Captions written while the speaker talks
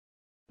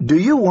Do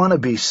you want to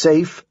be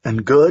safe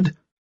and good,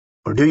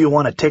 or do you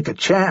want to take a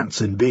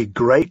chance and be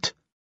great?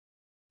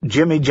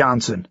 Jimmy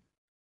Johnson,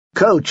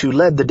 coach who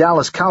led the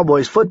Dallas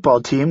Cowboys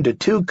football team to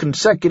 2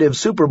 consecutive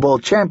Super Bowl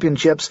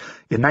championships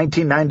in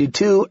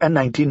 1992 and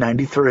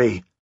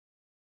 1993.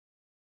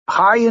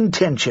 High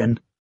intention,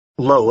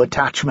 low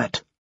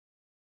attachment.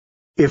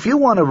 If you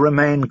want to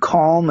remain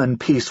calm and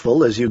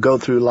peaceful as you go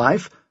through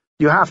life,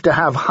 you have to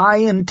have high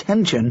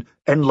intention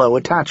and low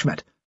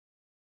attachment.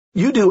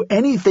 You do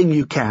anything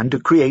you can to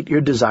create your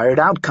desired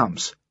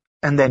outcomes,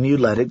 and then you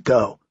let it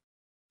go.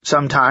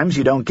 Sometimes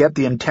you don't get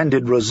the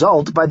intended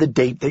result by the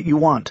date that you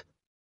want.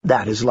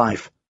 That is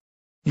life.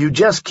 You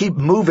just keep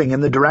moving in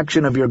the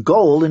direction of your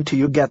goal until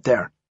you get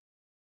there.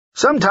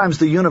 Sometimes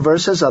the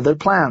universe has other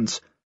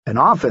plans, and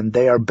often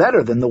they are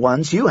better than the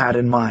ones you had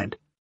in mind.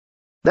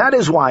 That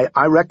is why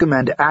I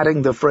recommend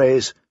adding the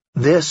phrase,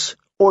 "this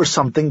or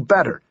something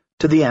better,"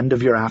 to the end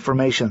of your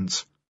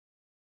affirmations.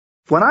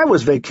 When I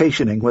was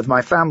vacationing with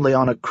my family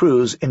on a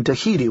cruise in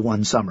Tahiti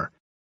one summer,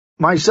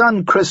 my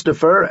son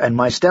Christopher and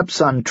my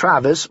stepson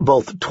Travis,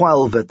 both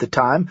 12 at the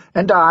time,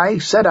 and I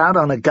set out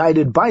on a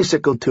guided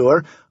bicycle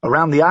tour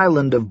around the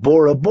island of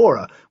Bora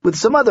Bora with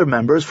some other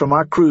members from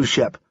our cruise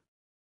ship.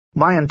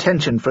 My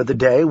intention for the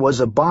day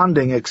was a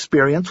bonding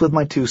experience with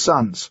my 2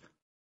 sons.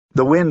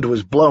 The wind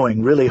was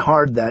blowing really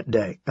hard that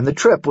day, and the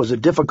trip was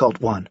a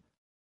difficult one.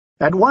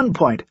 At one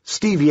point,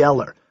 Stevie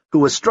Eller, who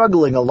was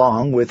struggling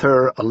along with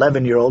her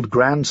 11-year-old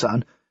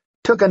grandson,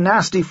 took a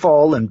nasty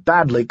fall and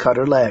badly cut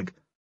her leg.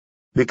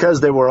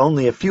 Because there were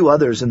only a few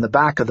others in the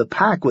back of the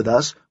pack with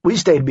us, we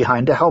stayed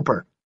behind to help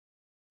her.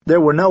 There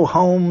were no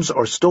homes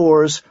or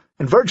stores,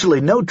 and virtually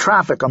no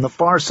traffic on the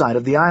far side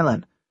of the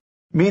island,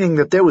 meaning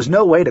that there was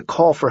no way to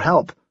call for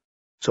help.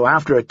 So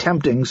after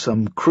attempting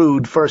some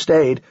crude first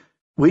aid,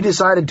 we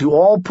decided to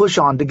all push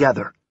on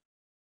together.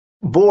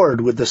 Bored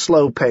with the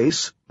slow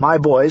pace, my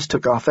boys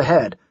took off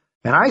ahead,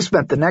 and I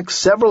spent the next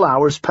several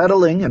hours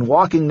pedaling and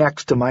walking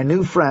next to my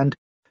new friend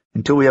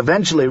until we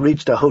eventually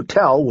reached a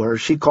hotel where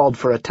she called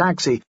for a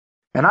taxi,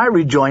 and I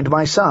rejoined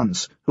my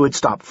sons, who had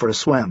stopped for a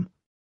swim.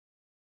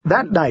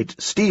 That night,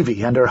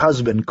 Stevie and her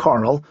husband,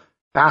 Carl,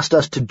 asked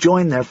us to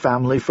join their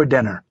family for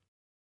dinner.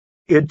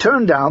 It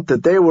turned out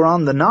that they were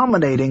on the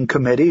nominating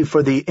committee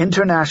for the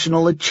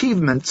International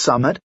Achievement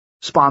Summit,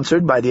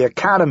 sponsored by the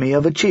Academy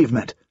of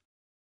Achievement.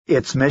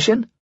 Its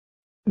mission?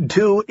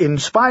 To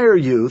inspire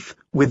youth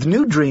with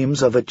new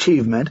dreams of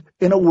achievement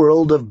in a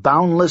world of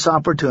boundless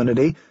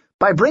opportunity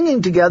by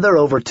bringing together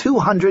over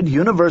 200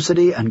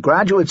 university and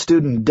graduate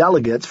student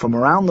delegates from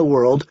around the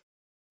world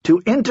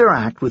to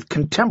interact with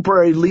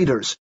contemporary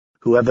leaders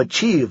who have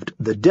achieved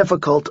the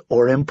difficult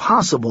or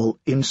impossible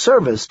in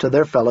service to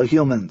their fellow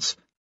humans.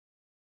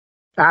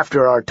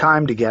 After our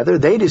time together,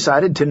 they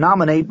decided to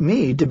nominate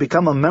me to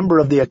become a member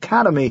of the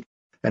Academy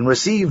and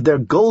receive their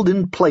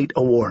Golden Plate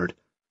Award,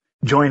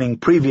 joining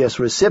previous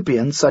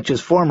recipients such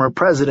as former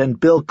President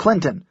Bill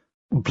Clinton,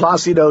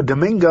 Placido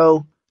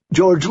Domingo,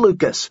 George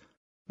Lucas,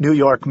 New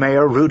York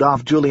Mayor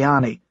Rudolph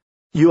Giuliani,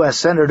 U.S.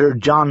 Senator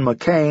John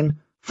McCain,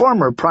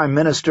 former Prime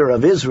Minister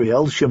of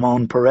Israel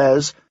Shimon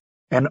Peres,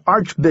 and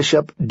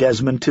Archbishop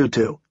Desmond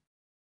Tutu.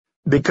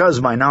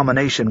 Because my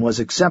nomination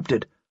was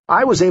accepted,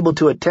 I was able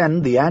to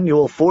attend the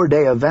annual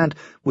 4-day event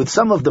with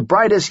some of the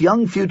brightest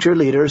young future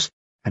leaders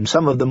and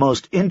some of the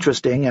most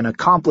interesting and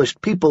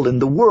accomplished people in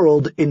the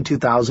world in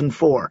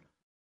 2004,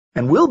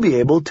 and will be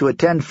able to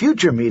attend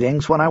future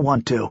meetings when I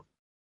want to.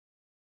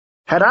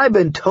 Had I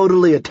been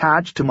totally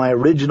attached to my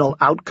original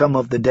outcome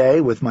of the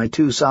day with my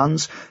 2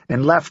 sons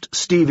and left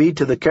Stevie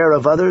to the care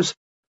of others,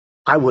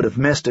 I would have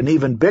missed an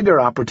even bigger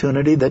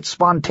opportunity that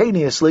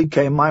spontaneously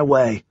came my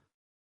way.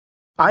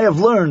 I have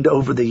learned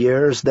over the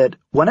years that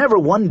whenever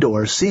one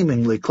door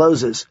seemingly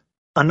closes,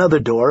 another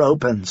door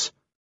opens.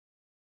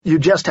 You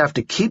just have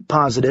to keep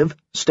positive,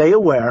 stay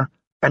aware,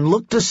 and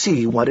look to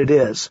see what it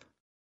is.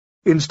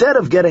 Instead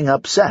of getting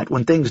upset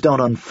when things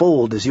don't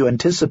unfold as you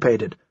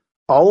anticipated,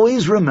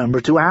 always remember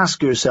to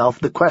ask yourself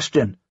the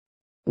question,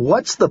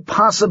 what's the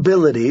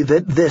possibility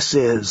that this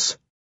is?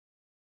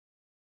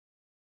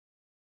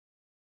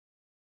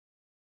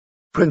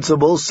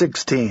 Principle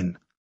 16.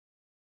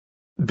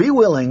 Be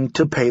willing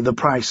to pay the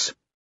price.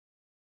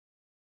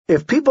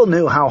 If people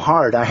knew how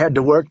hard I had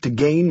to work to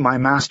gain my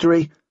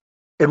mastery,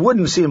 it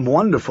wouldn't seem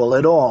wonderful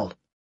at all.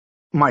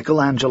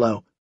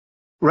 Michelangelo,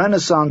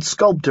 Renaissance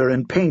sculptor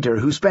and painter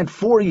who spent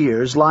 4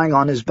 years lying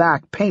on his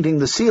back painting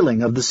the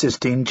ceiling of the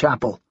Sistine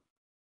Chapel.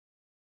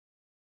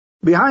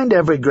 Behind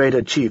every great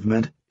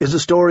achievement is a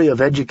story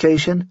of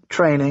education,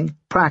 training,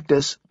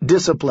 practice,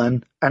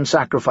 discipline, and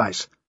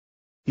sacrifice.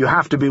 You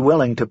have to be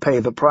willing to pay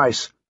the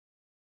price.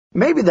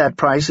 Maybe that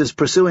price is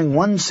pursuing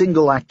one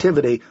single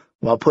activity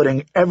while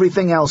putting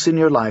everything else in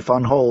your life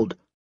on hold.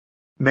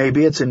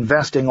 Maybe it's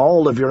investing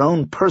all of your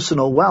own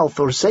personal wealth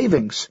or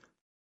savings.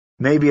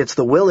 Maybe it's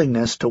the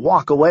willingness to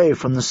walk away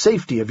from the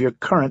safety of your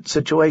current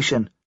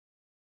situation.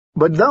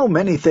 But though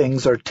many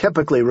things are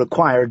typically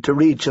required to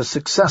reach a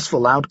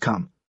successful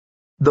outcome,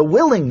 the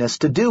willingness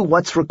to do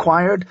what's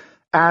required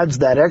adds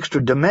that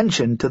extra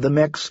dimension to the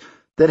mix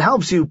that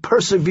helps you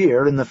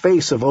persevere in the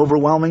face of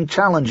overwhelming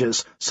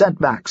challenges,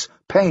 setbacks,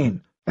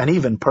 pain, and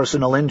even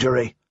personal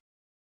injury.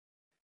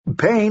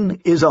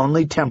 Pain is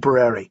only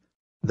temporary.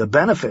 The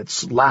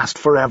benefits last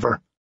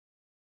forever.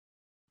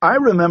 I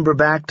remember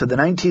back to the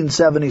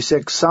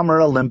 1976 Summer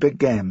Olympic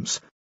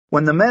Games,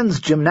 when the men's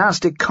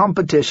gymnastic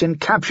competition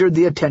captured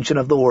the attention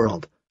of the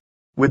world.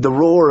 With the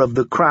roar of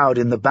the crowd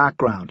in the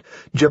background,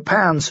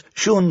 Japan's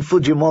Shun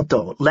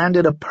Fujimoto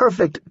landed a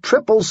perfect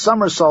triple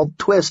somersault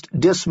twist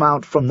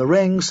dismount from the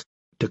rings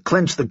to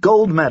clinch the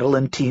gold medal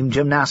in team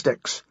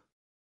gymnastics.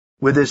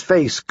 With his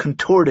face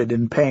contorted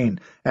in pain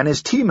and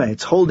his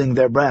teammates holding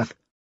their breath,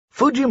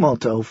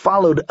 Fujimoto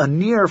followed a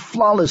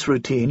near-flawless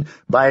routine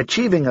by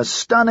achieving a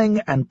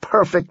stunning and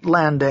perfect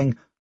landing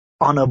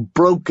on a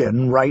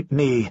broken right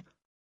knee.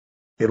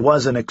 It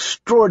was an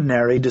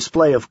extraordinary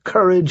display of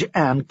courage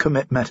and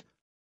commitment.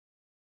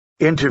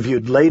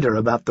 Interviewed later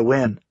about the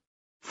win,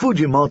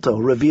 Fujimoto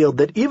revealed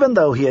that even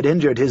though he had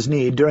injured his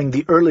knee during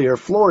the earlier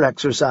floor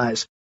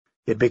exercise,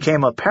 it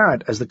became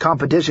apparent as the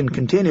competition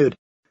continued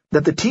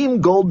that the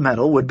team gold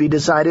medal would be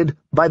decided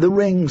by the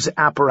rings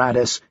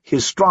apparatus,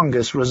 his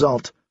strongest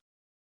result.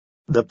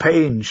 "The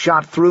pain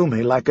shot through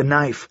me like a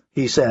knife,"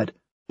 he said.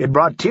 "It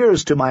brought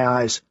tears to my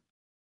eyes.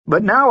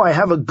 But now I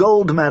have a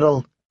gold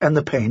medal, and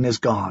the pain is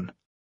gone."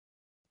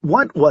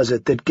 What was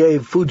it that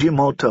gave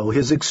Fujimoto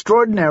his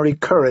extraordinary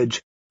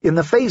courage in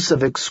the face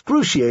of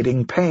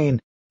excruciating pain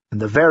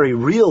and the very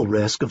real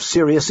risk of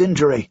serious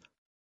injury?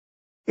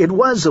 It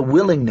was a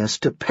willingness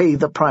to pay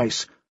the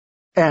price,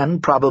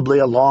 and probably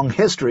a long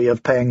history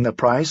of paying the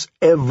price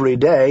every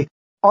day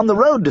on the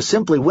road to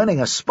simply winning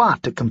a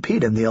spot to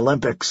compete in the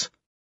Olympics.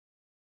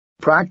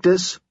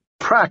 Practice,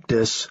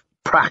 practice,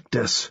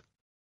 practice.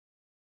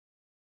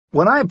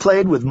 When I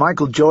played with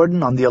Michael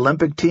Jordan on the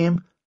Olympic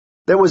team,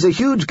 there was a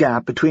huge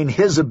gap between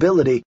his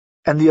ability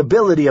and the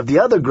ability of the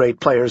other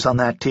great players on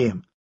that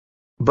team.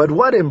 But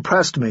what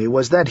impressed me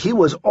was that he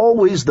was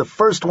always the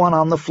first one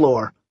on the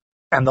floor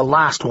and the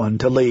last one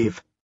to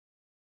leave.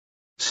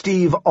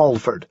 Steve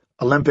Alford,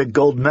 Olympic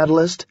gold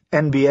medalist,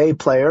 NBA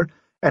player,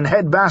 and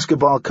head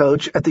basketball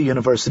coach at the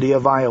University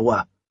of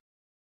Iowa.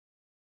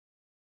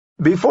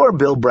 Before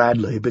Bill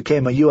Bradley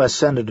became a U.S.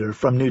 Senator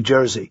from New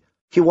Jersey,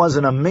 he was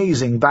an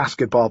amazing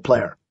basketball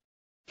player.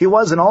 He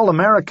was an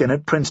All-American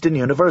at Princeton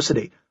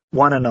University,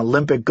 won an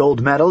Olympic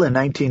gold medal in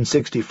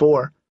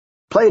 1964,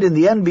 played in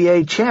the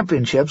NBA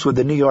championships with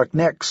the New York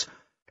Knicks,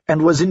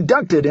 and was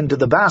inducted into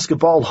the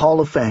Basketball Hall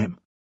of Fame.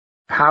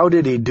 How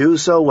did he do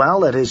so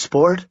well at his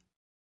sport?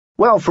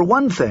 Well, for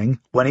one thing,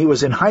 when he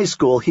was in high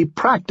school, he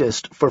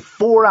practiced for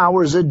 4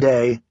 hours a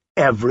day,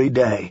 every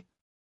day.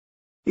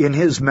 In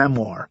his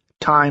memoir,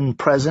 Time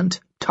Present,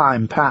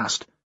 Time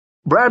Past,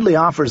 Bradley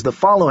offers the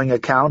following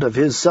account of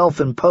his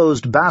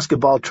self-imposed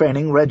basketball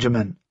training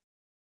regimen.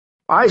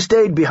 "I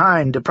stayed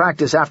behind to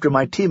practice after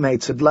my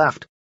teammates had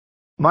left.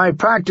 My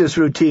practice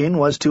routine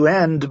was to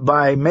end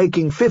by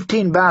making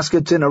 15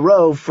 baskets in a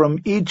row from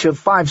each of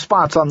 5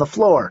 spots on the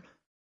floor.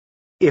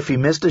 If he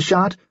missed a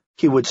shot,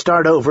 he would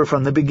start over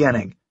from the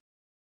beginning.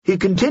 He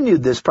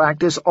continued this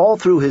practice all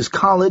through his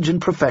college and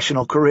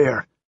professional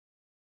career.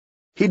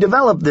 He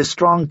developed this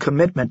strong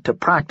commitment to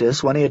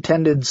practice when he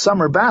attended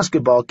summer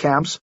basketball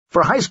camps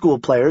for high school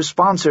players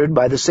sponsored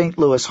by the St.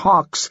 Louis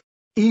Hawks'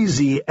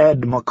 Easy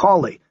Ed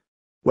Macaulay,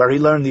 where he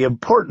learned the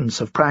importance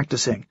of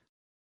practicing.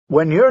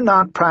 When you're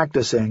not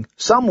practicing,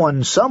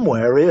 someone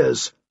somewhere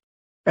is.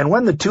 And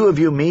when the two of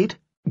you meet,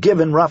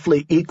 given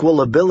roughly equal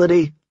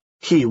ability,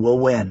 he will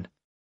win."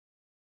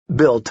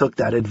 Bill took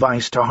that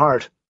advice to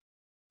heart.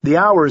 The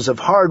hours of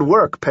hard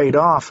work paid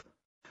off.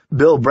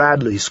 Bill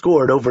Bradley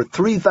scored over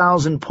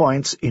 3,000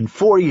 points in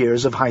 4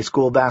 years of high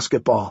school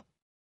basketball.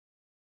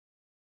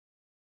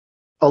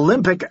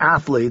 Olympic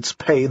athletes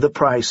pay the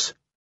price.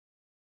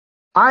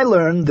 I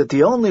learned that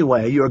the only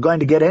way you're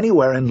going to get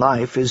anywhere in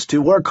life is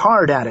to work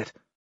hard at it.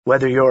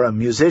 Whether you're a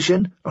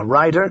musician, a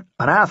writer,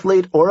 an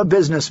athlete, or a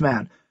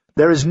businessman,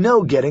 there is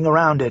no getting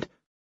around it.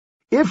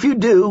 If you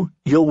do,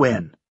 you'll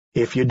win.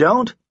 If you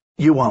don't,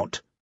 you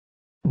won't.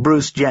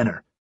 Bruce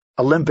Jenner,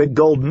 Olympic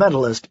gold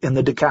medalist in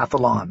the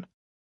decathlon.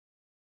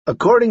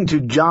 According to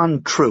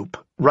John Troop,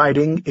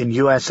 writing in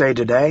USA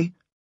Today,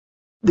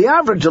 the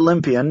average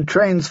Olympian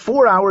trains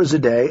 4 hours a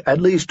day,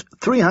 at least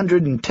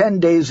 310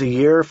 days a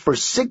year for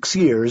 6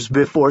 years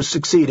before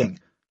succeeding.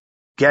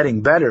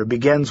 Getting better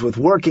begins with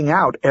working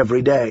out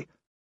every day.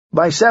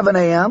 By 7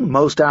 a.m.,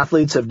 most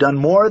athletes have done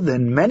more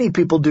than many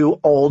people do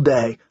all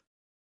day.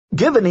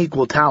 Given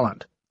equal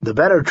talent, the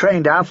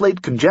better-trained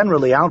athlete can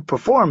generally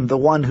outperform the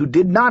one who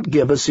did not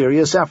give a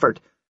serious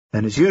effort,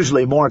 and is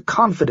usually more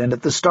confident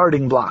at the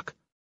starting block.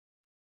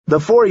 The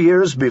 4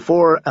 years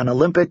before an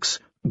Olympics,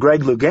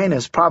 Greg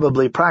Louganis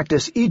probably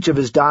practiced each of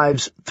his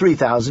dives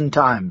 3,000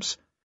 times.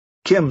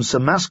 Kim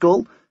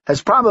Semeskel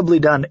has probably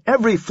done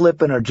every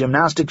flip in her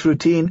gymnastics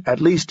routine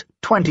at least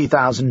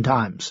 20,000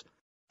 times,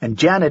 and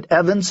Janet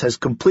Evans has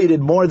completed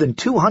more than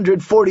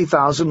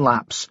 240,000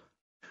 laps.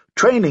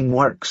 Training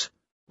works,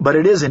 but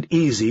it isn't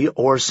easy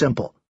or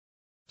simple.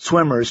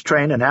 Swimmers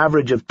train an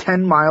average of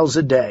 10 miles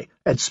a day,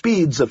 at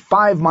speeds of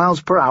 5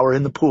 miles per hour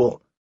in the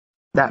pool.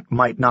 That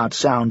might not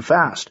sound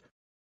fast,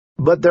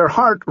 but their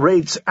heart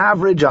rates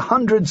average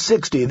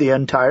 160 the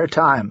entire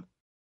time.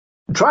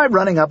 Try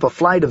running up a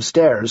flight of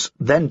stairs,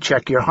 then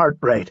check your heart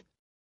rate.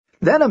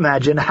 Then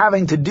imagine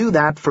having to do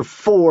that for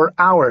 4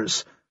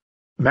 hours.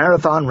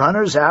 Marathon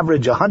runners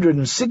average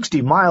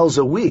 160 miles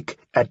a week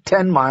at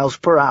 10 miles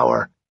per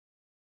hour.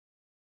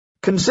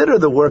 Consider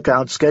the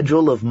workout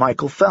schedule of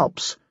Michael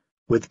Phelps,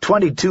 with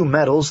 22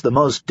 medals, the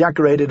most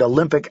decorated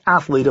Olympic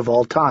athlete of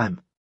all time.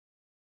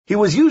 He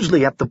was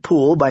usually at the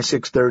pool by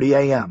 6:30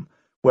 a.m.,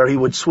 where he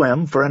would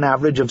swim for an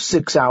average of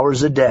 6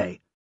 hours a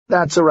day.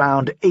 That's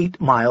around 8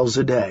 miles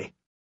a day.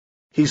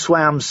 He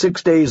swam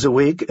 6 days a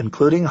week,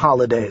 including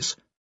holidays.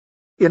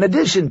 In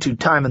addition to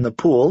time in the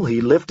pool,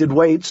 he lifted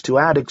weights to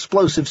add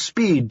explosive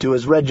speed to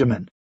his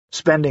regimen,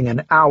 spending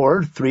an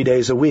hour 3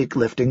 days a week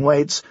lifting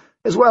weights,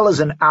 as well as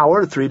an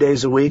hour 3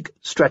 days a week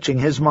stretching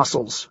his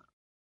muscles.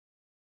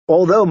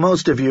 Although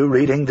most of you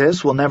reading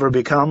this will never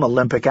become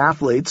Olympic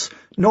athletes,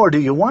 nor do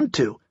you want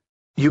to,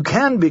 you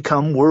can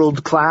become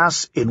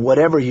world-class in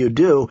whatever you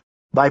do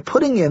by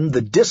putting in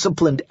the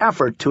disciplined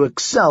effort to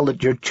excel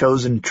at your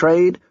chosen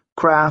trade,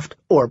 craft,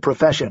 or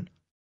profession.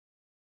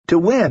 To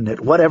win at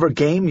whatever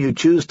game you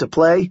choose to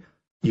play,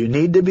 you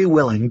need to be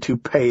willing to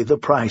pay the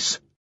price.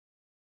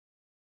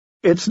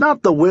 It's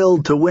not the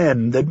will to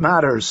win that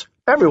matters.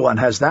 Everyone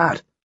has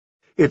that.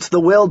 It's the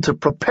will to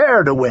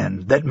prepare to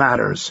win that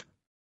matters.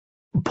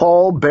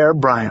 Paul Bear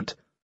Bryant,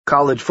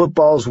 college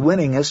football's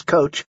winningest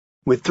coach,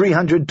 with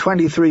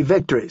 323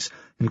 victories,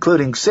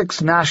 including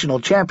 6 national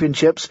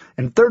championships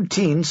and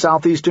 13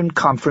 Southeastern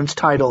Conference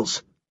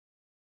titles.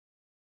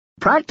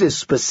 Practice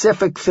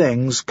specific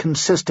things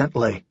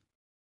consistently.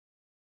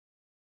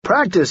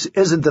 Practice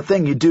isn't the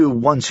thing you do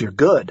once you're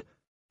good.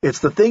 It's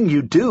the thing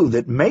you do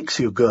that makes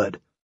you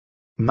good.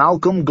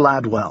 Malcolm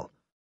Gladwell,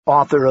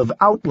 author of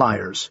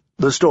Outliers,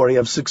 The Story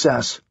of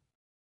Success.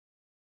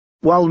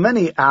 While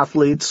many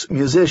athletes,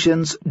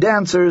 musicians,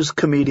 dancers,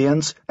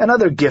 comedians, and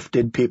other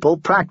gifted people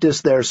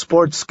practice their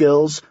sports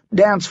skills,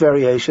 dance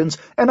variations,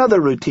 and other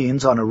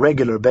routines on a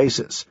regular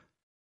basis,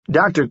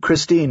 Dr.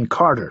 Christine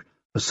Carter,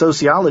 a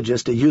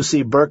sociologist at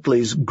UC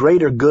Berkeley's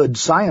Greater Good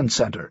Science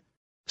Center,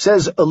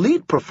 says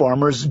elite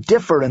performers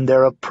differ in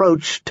their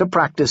approach to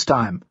practice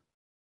time.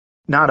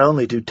 Not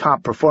only do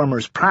top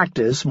performers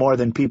practice more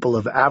than people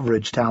of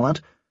average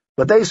talent,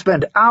 but they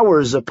spend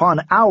hours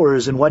upon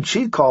hours in what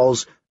she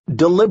calls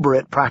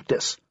deliberate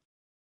practice.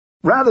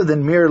 Rather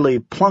than merely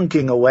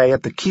plunking away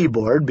at the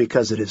keyboard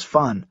because it is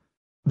fun,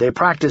 they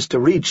practice to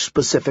reach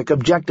specific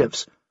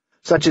objectives,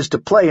 such as to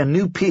play a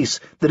new piece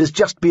that is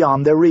just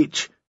beyond their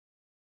reach.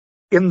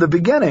 In the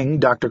beginning,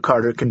 Dr.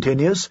 Carter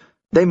continues,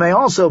 they may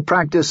also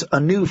practice a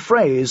new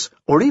phrase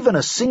or even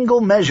a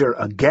single measure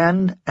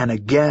again and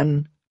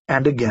again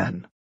and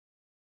again.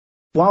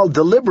 While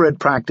deliberate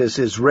practice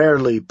is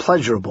rarely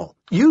pleasurable,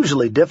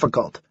 usually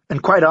difficult,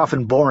 and quite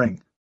often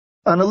boring,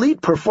 an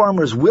elite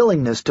performer's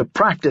willingness to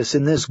practice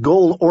in this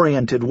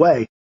goal-oriented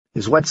way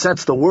is what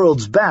sets the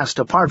world's best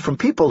apart from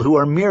people who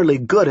are merely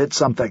good at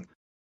something.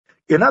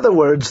 In other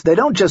words, they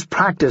don't just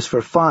practice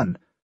for fun.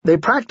 They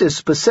practice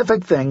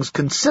specific things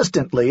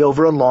consistently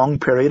over a long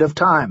period of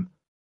time.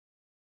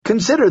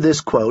 Consider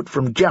this quote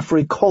from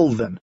Jeffrey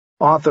Colvin,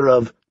 author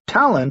of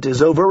Talent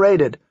is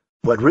Overrated,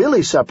 What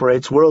Really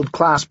Separates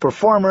World-Class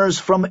Performers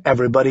from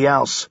Everybody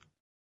Else.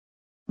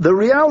 The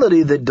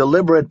reality that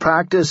deliberate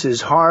practice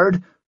is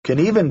hard can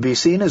even be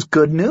seen as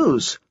good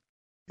news.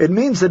 It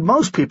means that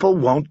most people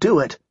won't do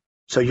it,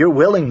 so your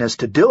willingness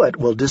to do it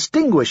will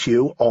distinguish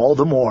you all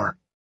the more.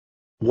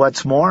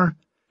 What's more,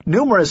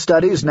 numerous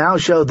studies now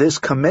show this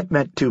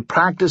commitment to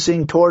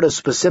practicing toward a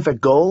specific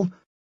goal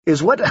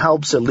is what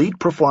helps elite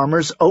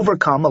performers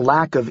overcome a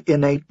lack of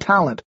innate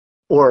talent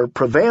or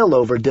prevail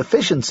over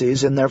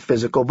deficiencies in their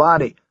physical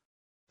body,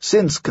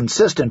 since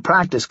consistent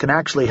practice can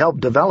actually help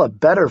develop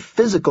better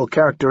physical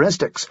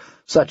characteristics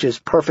such as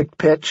perfect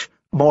pitch,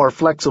 more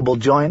flexible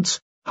joints,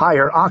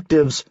 higher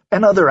octaves,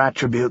 and other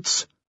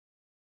attributes.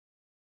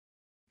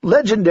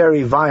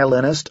 Legendary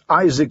violinist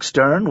Isaac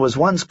Stern was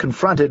once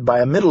confronted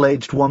by a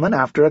middle-aged woman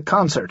after a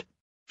concert.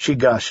 She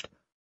gushed,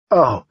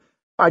 "Oh,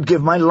 I'd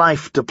give my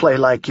life to play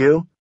like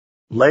you."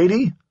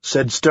 "Lady,"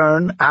 said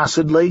Stern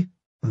acidly,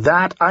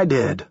 "that I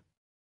did."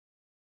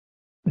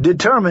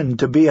 Determined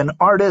to be an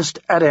artist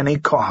at any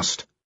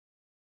cost.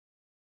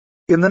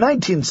 In the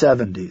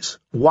 1970s,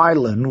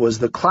 Weiland was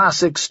the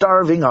classic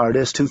starving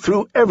artist who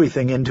threw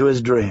everything into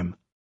his dream.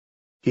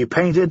 He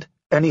painted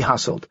and he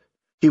hustled.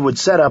 He would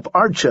set up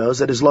art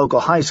shows at his local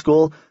high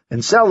school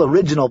and sell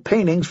original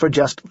paintings for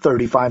just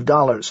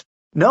 $35,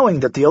 knowing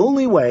that the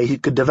only way he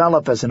could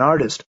develop as an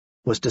artist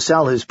was to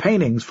sell his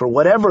paintings for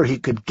whatever he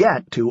could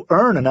get to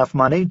earn enough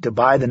money to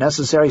buy the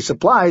necessary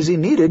supplies he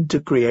needed to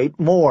create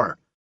more.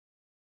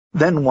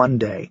 Then one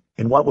day,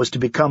 in what was to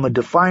become a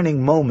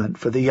defining moment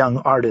for the young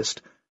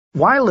artist,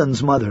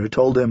 Weiland's mother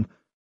told him,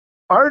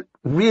 "Art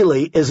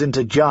really isn't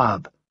a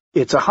job.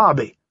 It's a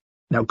hobby.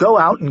 Now go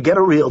out and get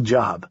a real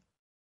job."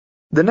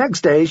 The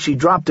next day she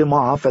dropped him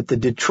off at the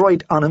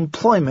Detroit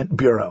Unemployment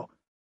Bureau,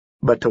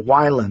 But to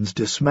Weiland's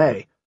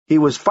dismay, he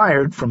was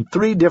fired from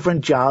 3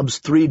 different jobs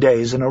 3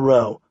 days in a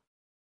row.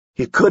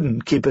 He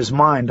couldn't keep his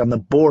mind on the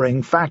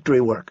boring factory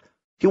work.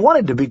 He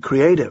wanted to be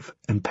creative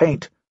and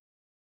paint.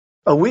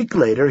 A week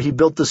later, he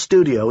built the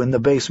studio in the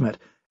basement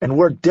and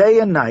worked day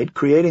and night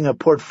creating a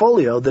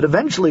portfolio that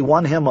eventually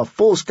won him a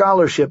full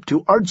scholarship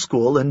to art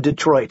school in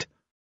Detroit.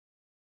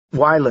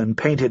 Weiland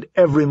painted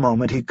every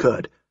moment he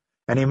could,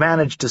 and he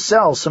managed to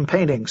sell some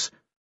paintings,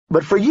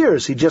 but for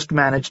years he just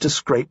managed to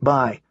scrape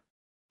by.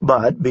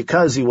 But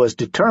because he was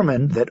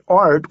determined that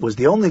art was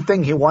the only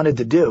thing he wanted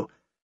to do,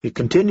 he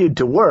continued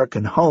to work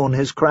and hone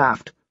his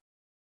craft.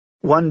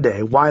 One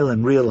day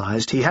Weiland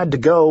realized he had to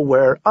go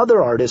where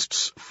other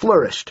artists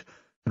flourished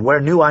and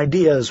where new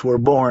ideas were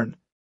born.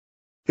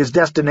 His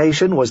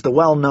destination was the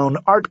well-known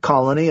art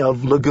colony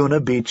of Laguna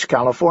Beach,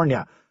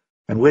 California,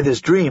 and with his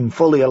dream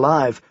fully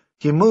alive,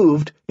 he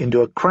moved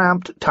into a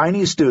cramped,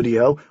 tiny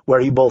studio where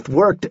he both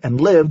worked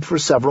and lived for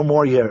several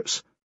more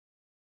years.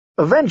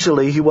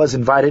 Eventually, he was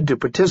invited to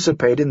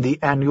participate in the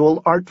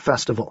annual art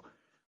festival,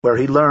 where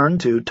he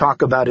learned to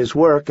talk about his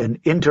work and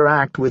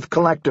interact with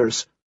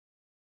collectors.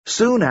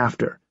 Soon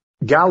after,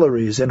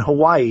 galleries in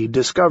Hawaii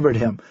discovered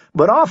him,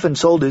 but often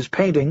sold his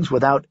paintings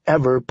without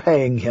ever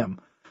paying him,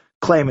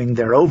 claiming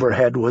their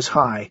overhead was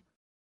high.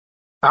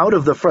 Out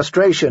of the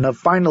frustration of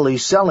finally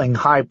selling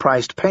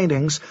high-priced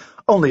paintings,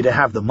 only to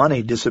have the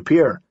money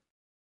disappear,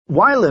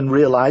 Weiland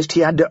realized he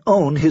had to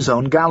own his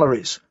own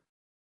galleries.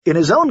 In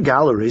his own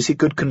galleries, he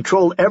could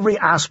control every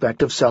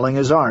aspect of selling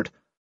his art,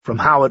 from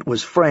how it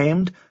was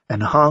framed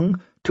and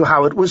hung to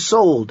how it was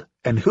sold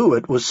and who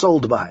it was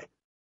sold by.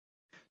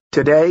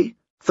 Today,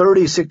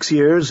 36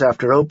 years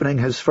after opening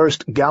his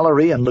first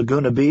gallery in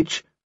Laguna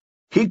Beach,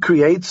 he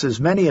creates as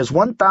many as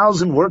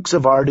 1,000 works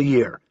of art a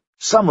year,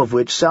 some of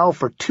which sell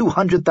for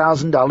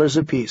 $200,000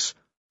 apiece,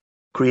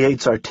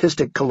 creates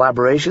artistic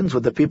collaborations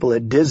with the people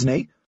at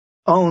Disney,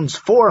 owns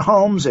 4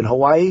 homes in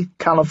Hawaii,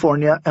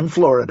 California, and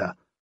Florida,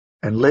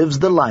 and lives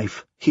the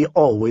life he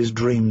always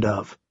dreamed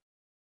of.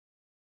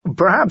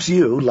 Perhaps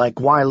you, like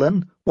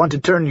Weiland, want to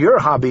turn your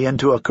hobby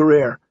into a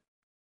career.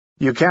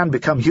 You can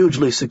become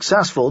hugely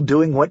successful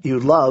doing what you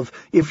love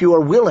if you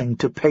are willing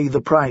to pay the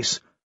price.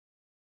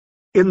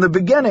 In the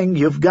beginning,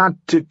 you've got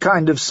to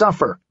kind of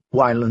suffer,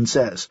 Weiland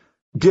says,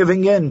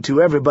 giving in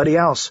to everybody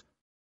else.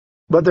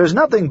 But there's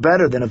nothing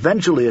better than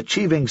eventually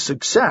achieving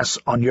success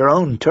on your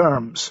own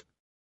terms.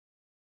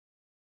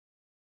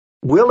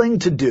 Willing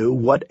to do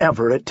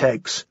whatever it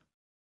takes.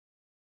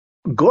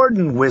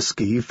 Gordon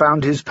Whiskey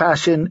found his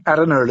passion at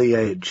an early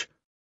age.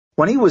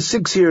 When he was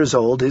 6 years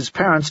old, his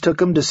parents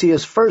took him to see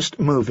his first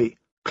movie,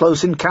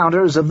 Close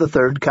Encounters of the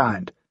Third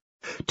Kind.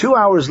 2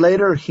 hours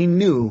later, he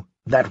knew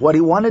that what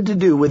he wanted to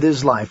do with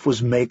his life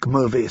was make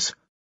movies.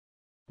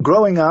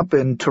 Growing up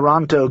in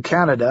Toronto,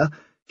 Canada,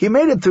 he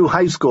made it through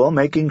high school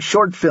making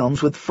short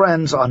films with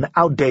friends on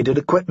outdated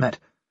equipment,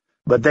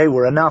 but they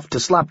were enough to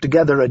slap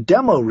together a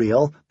demo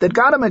reel that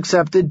got him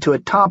accepted to a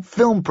top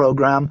film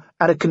program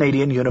at a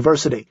Canadian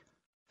university.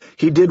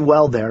 He did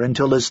well there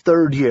until his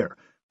 3rd year,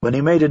 when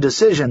he made a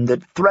decision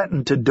that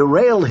threatened to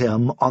derail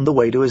him on the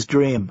way to his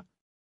dream.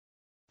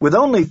 With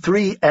only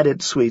 3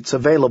 edit suites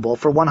available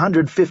for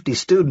 150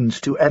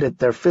 students to edit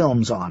their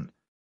films on,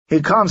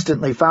 he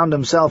constantly found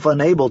himself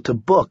unable to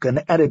book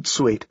an edit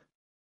suite.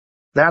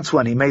 That's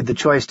when he made the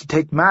choice to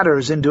take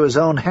matters into his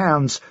own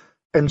hands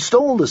and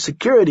stole a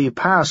security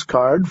pass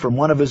card from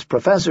one of his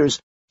professors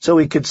so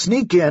he could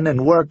sneak in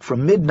and work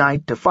from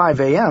midnight to 5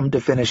 a.m. to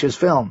finish his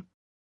film.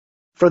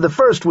 For the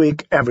first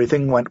week,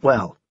 everything went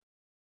well.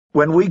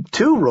 When week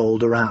 2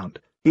 rolled around,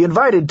 he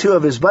invited 2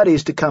 of his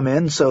buddies to come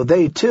in so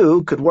they,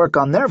 too, could work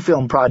on their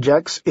film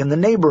projects in the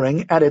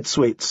neighboring edit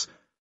suites.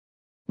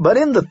 But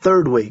in the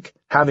 3rd week,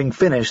 having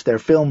finished their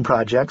film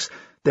projects,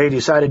 they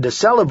decided to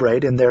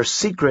celebrate in their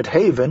secret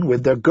haven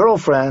with their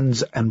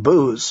girlfriends and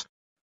booze.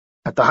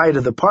 At the height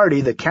of the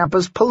party, the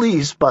campus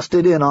police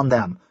busted in on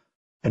them,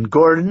 and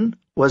Gordon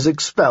was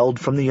expelled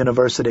from the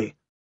university.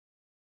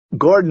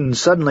 Gordon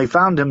suddenly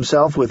found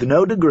himself with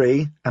no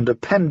degree and a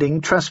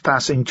pending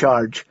trespassing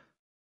charge.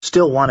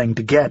 Still wanting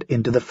to get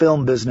into the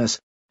film business,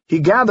 he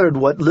gathered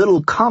what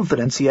little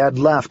confidence he had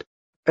left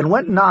and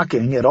went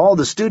knocking at all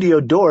the studio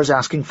doors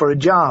asking for a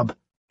job,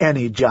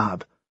 any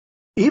job,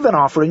 even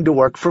offering to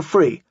work for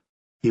free.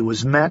 He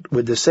was met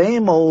with the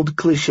same old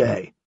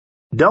cliché,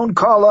 "Don't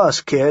call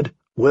us, kid,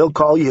 we'll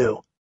call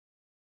you."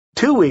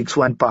 2 weeks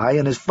went by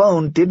and his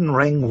phone didn't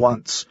ring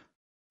once,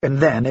 and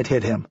then it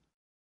hit him.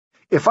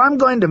 If I'm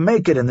going to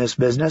make it in this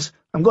business,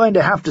 I'm going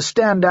to have to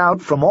stand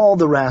out from all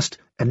the rest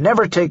and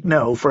never take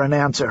no for an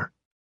answer.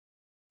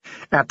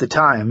 At the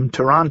time,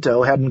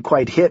 Toronto hadn't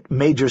quite hit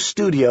major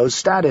studio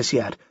status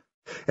yet,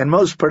 and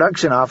most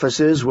production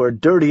offices were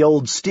dirty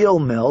old steel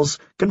mills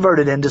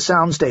converted into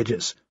sound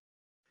stages.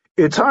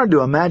 It's hard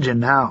to imagine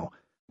now,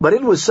 but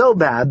it was so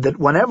bad that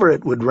whenever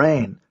it would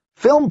rain,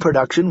 film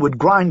production would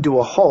grind to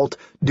a halt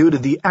due to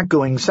the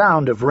echoing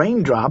sound of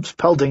raindrops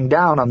pelting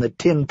down on the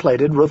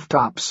tin-plated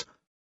rooftops.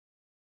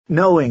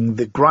 Knowing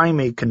the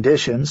grimy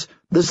conditions,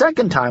 The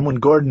second time, when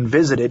Gordon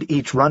visited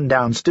each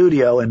rundown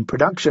studio and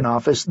production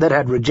office that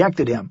had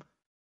rejected him,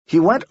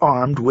 he went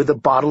armed with a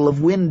bottle of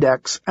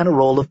Windex and a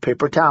roll of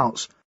paper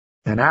towels,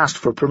 and asked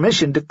for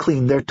permission to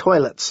clean their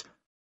toilets.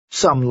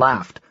 Some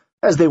laughed,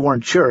 as they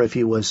weren't sure if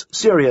he was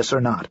serious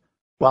or not,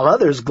 while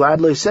others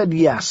gladly said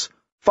yes,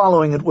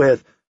 following it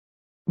with,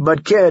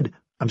 "But kid,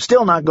 I'm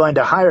still not going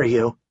to hire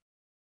you."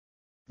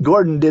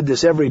 Gordon did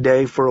this every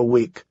day for a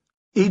week,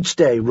 each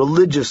day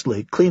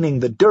religiously cleaning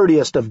the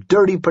dirtiest of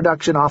dirty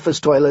production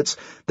office toilets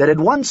that had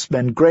once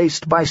been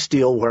graced by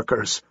steel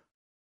workers.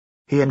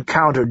 He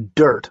encountered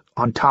dirt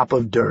on top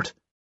of dirt,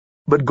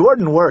 but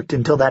Gordon worked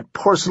until that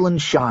porcelain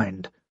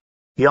shined.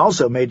 He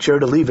also made sure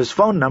to leave his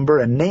phone number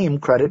and name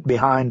credit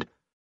behind,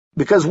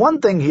 because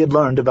one thing he had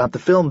learned about the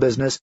film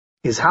business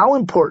is how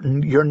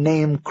important your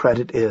name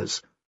credit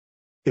is.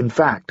 In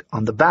fact,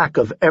 on the back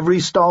of every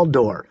stall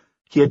door,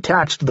 he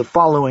attached the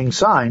following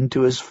sign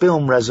to his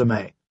film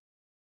resume: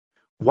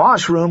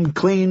 "Washroom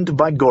cleaned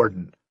by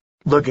Gordon.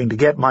 Looking to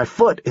get my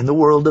foot in the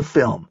world of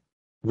film.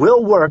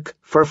 Will work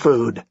for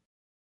food."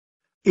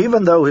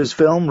 Even though his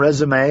film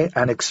resume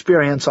and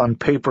experience on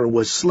paper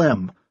was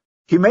slim,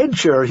 he made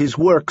sure his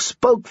work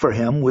spoke for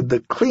him with the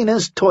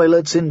cleanest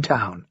toilets in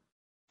town.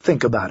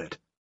 Think about it.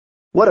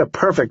 What a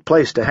perfect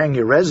place to hang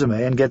your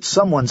resume and get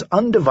someone's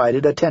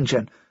undivided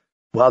attention,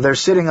 while they're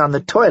sitting on the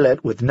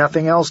toilet with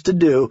nothing else to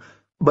do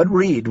but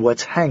read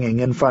what's hanging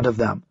in front of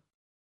them.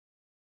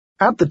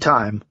 At the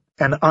time,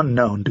 and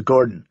unknown to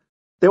Gordon,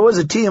 there was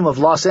a team of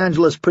Los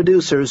Angeles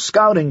producers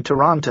scouting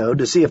Toronto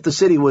to see if the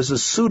city was a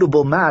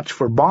suitable match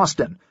for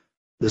Boston,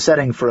 the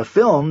setting for a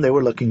film they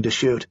were looking to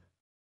shoot.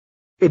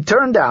 It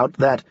turned out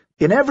that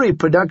in every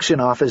production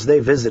office they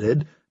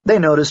visited, they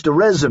noticed a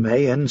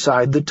resume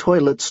inside the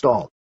toilet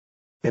stall.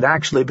 It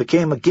actually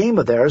became a game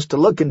of theirs to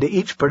look into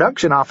each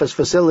production office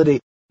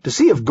facility to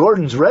see if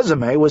Gordon's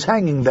resume was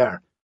hanging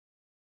there.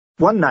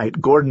 One night,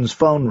 Gordon's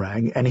phone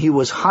rang, and he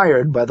was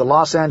hired by the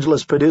Los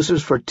Angeles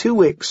producers for 2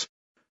 weeks,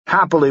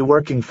 happily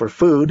working for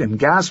food and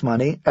gas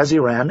money as he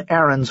ran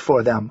errands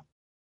for them.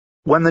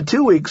 When the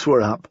 2 weeks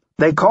were up,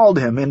 they called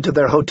him into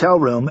their hotel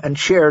room and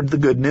shared the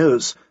good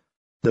news.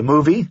 The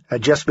movie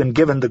had just been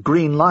given the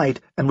green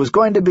light and was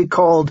going to be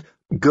called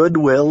Good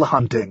Will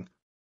Hunting.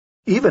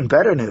 Even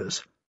better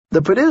news,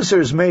 the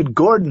producers made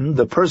Gordon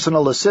the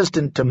personal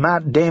assistant to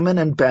Matt Damon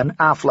and Ben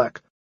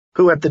Affleck,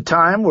 who at the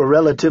time were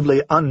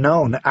relatively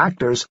unknown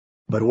actors,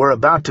 but were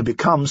about to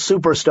become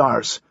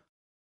superstars.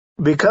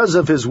 Because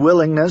of his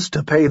willingness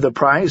to pay the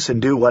price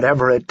and do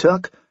whatever it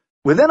took,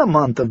 within a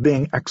month of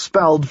being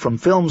expelled from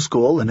film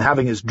school and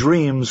having his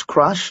dreams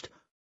crushed,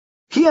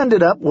 he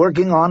ended up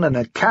working on an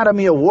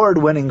Academy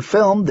Award-winning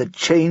film that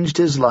changed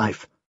his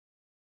life.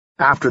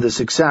 After the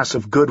success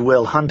of Good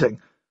Will Hunting,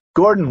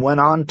 Gordon went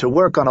on to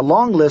work on a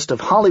long list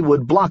of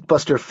Hollywood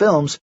blockbuster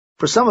films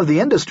for some of the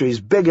industry's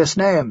biggest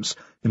names,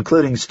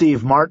 including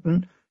Steve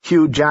Martin,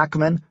 Hugh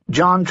Jackman,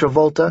 John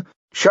Travolta,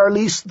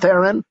 Charlize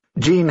Theron,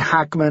 Gene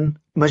Hackman,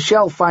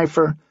 Michelle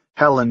Pfeiffer,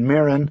 Helen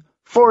Mirren,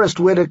 Forrest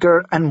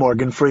Whitaker, and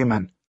Morgan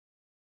Freeman.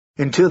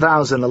 In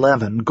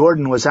 2011,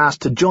 Gordon was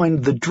asked to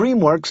join the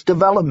DreamWorks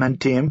development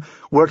team,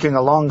 working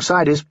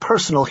alongside his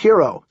personal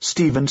hero,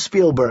 Steven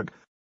Spielberg,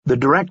 the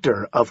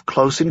director of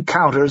Close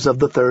Encounters of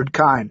the Third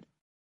Kind,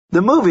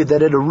 the movie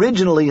that had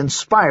originally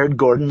inspired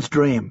Gordon's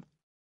dream.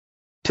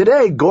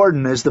 Today,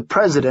 Gordon is the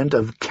president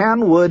of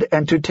Canwood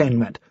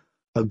Entertainment,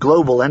 a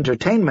global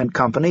entertainment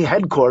company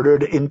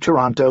headquartered in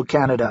Toronto,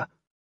 Canada.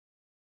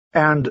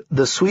 And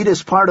the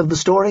sweetest part of the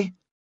story?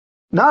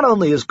 Not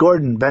only has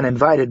Gordon been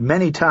invited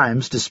many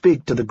times to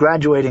speak to the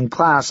graduating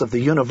class of the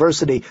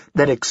university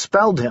that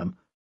expelled him,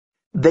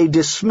 they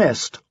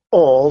dismissed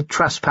all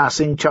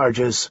trespassing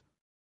charges.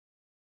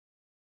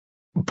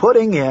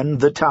 Putting in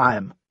the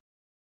time.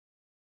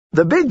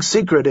 The big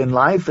secret in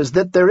life is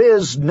that there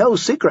is no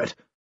secret.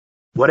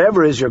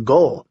 Whatever is your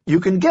goal,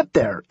 you can get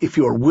there if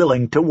you're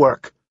willing to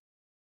work.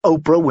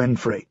 Oprah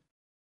Winfrey,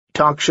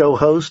 talk show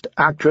host,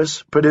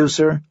 actress,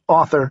 producer,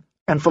 author,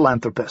 and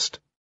philanthropist.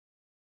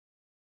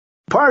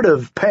 Part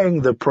of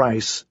paying the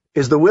price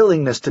is the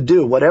willingness to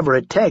do whatever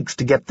it takes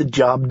to get the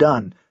job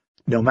done,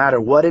 no matter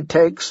what it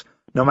takes,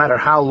 no matter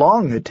how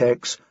long it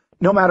takes,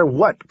 no matter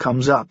what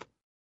comes up.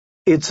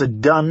 It's a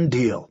done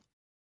deal.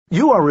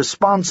 You are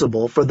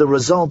responsible for the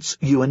results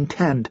you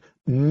intend.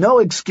 No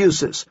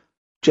excuses.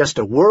 Just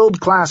a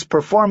world-class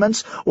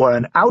performance or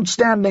an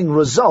outstanding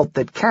result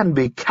that can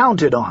be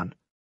counted on.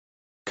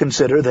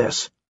 Consider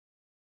this.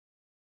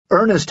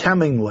 Ernest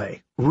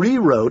Hemingway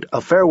rewrote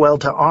A Farewell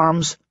to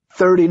Arms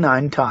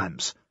 39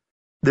 times.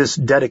 This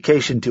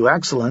dedication to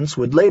excellence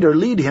would later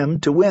lead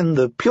him to win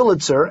the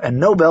Pulitzer and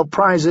Nobel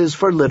Prizes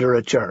for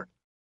Literature.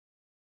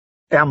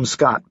 M.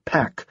 Scott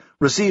Peck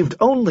received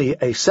only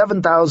a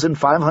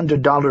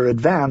 $7,500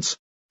 advance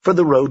for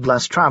The Road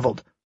Less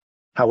Traveled.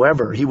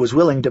 However, he was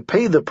willing to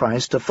pay the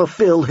price to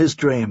fulfill his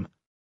dream.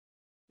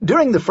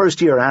 During the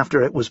first year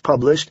after it was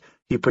published,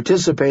 he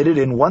participated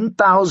in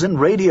 1,000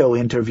 radio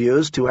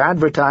interviews to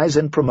advertise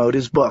and promote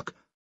his book.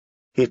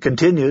 He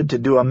continued to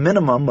do a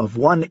minimum of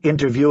 1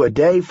 interview a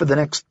day for the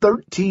next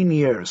 13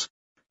 years,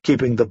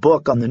 keeping the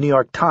book on the New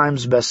York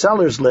Times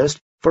bestsellers list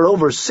for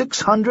over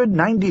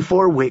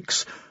 694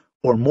 weeks,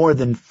 or more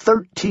than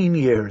 13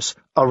 years,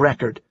 a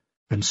record,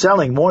 and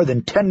selling more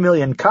than 10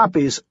 million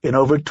copies in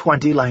over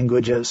 20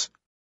 languages.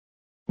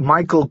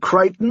 Michael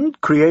Crichton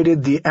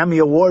created the Emmy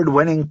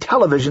Award-winning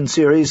television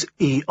series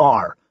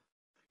ER.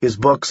 His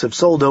books have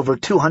sold over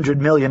 200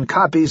 million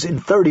copies in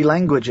 30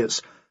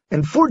 languages,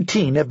 and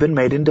 14 have been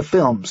made into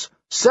films,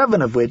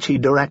 7 of which he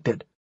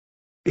directed.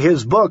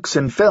 His books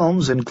and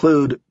films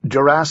include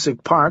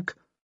Jurassic Park,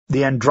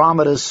 The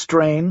Andromeda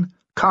Strain,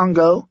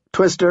 Congo,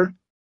 Twister,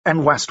 and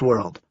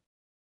Westworld.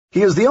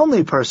 He is the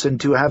only person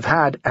to have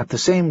had at the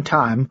same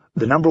time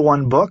the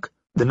 #1 book,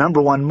 the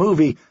 #1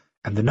 movie,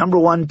 and the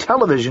 #1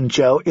 television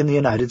show in the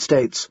United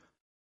States.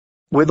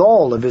 With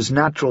all of his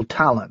natural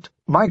talent,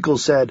 Michael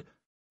said,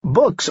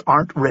 "Books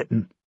aren't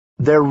written,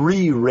 they're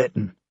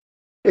rewritten.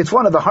 It's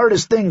one of the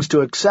hardest things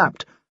to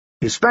accept,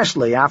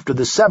 especially after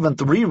the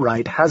 7th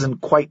rewrite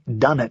hasn't quite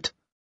done it."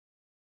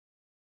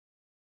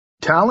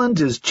 Talent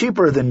is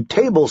cheaper than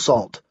table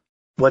salt.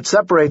 What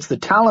separates the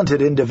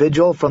talented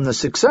individual from the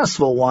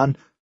successful one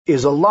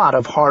is a lot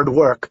of hard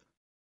work.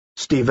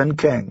 Stephen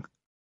King,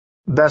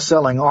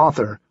 best-selling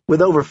author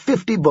with over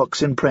 50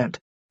 books in print,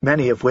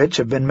 many of which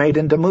have been made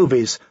into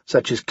movies,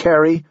 such as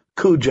Carrie,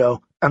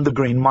 Cujo, and The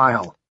Green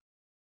Mile.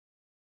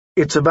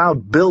 It's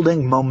about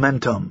building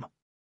momentum.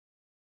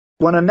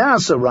 When a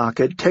NASA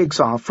rocket takes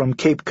off from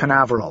Cape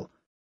Canaveral,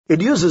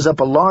 it uses up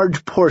a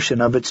large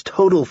portion of its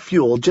total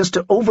fuel just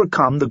to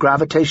overcome the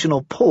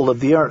gravitational pull of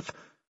the Earth.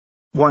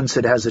 Once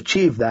it has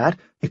achieved that,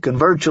 it can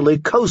virtually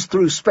coast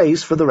through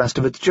space for the rest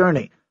of its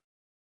journey.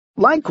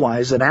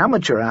 Likewise, an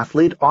amateur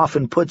athlete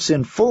often puts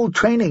in full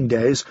training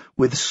days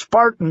with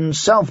Spartan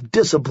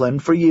self-discipline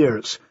for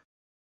years.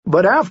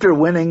 But after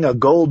winning a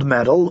gold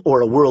medal or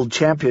a world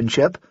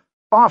championship,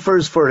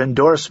 offers for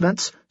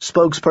endorsements,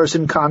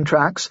 spokesperson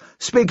contracts,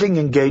 speaking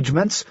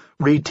engagements,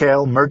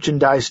 retail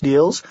merchandise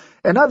deals,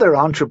 and other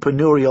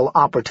entrepreneurial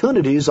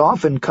opportunities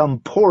often come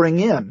pouring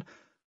in,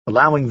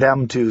 allowing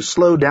them to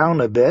slow down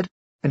a bit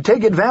and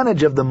take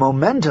advantage of the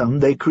momentum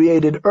they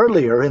created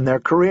earlier in their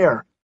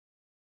career.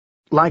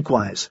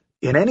 Likewise,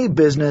 in any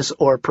business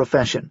or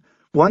profession,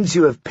 once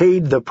you have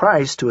paid the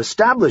price to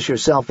establish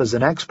yourself as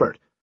an expert,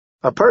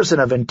 a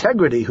person of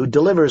integrity who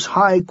delivers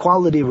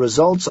high-quality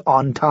results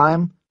on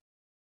time,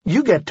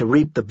 you get to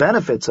reap the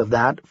benefits of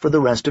that for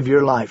the rest of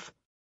your life.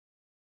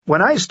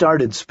 When I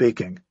started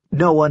speaking,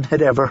 no one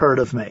had ever heard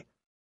of me.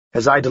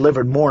 As I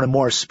delivered more and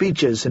more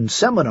speeches and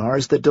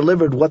seminars that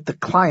delivered what the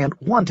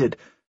client wanted,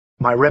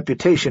 my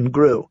reputation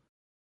grew.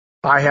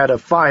 I had a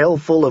file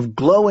full of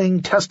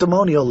glowing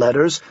testimonial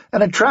letters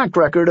and a track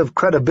record of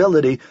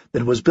credibility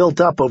that was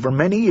built up over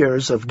many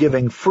years of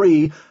giving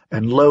free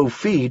and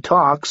low-fee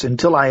talks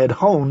until I had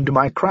honed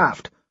my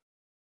craft.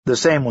 The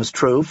same was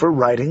true for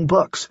writing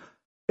books.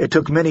 It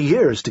took many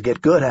years to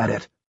get good at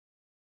it.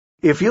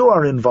 If you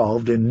are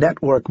involved in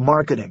network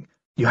marketing,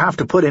 you have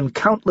to put in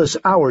countless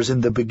hours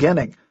in the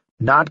beginning,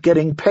 not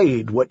getting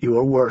paid what you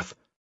are worth.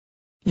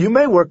 You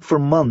may work for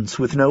months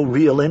with no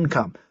real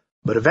income,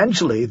 but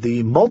eventually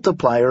the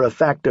multiplier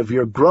effect of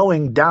your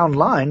growing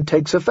downline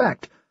takes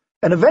effect,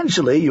 and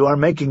eventually you are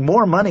making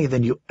more money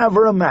than you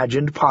ever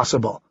imagined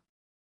possible.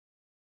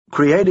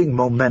 Creating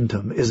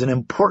momentum is an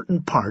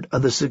important part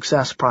of the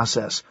success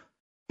process.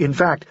 In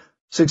fact,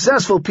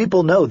 successful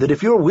people know that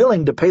if you're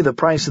willing to pay the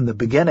price in the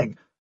beginning,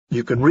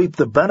 you can reap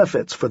the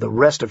benefits for the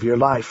rest of your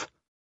life.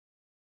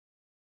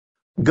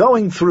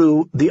 Going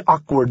through the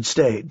awkward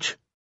stage.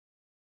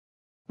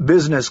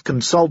 Business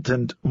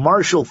consultant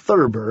Marshall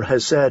Thurber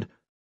has said,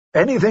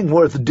 "Anything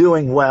worth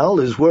doing well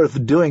is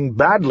worth doing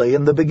badly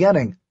in the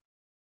beginning."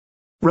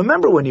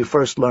 Remember when you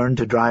first learned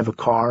to drive a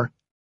car,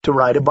 to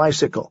ride a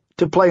bicycle,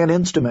 to play an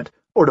instrument,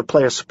 or to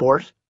play a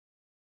sport?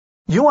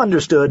 You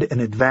understood in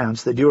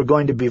advance that you were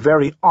going to be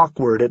very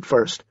awkward at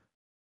first.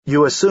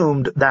 You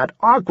assumed that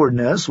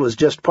awkwardness was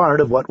just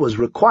part of what was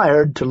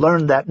required to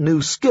learn that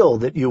new skill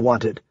that you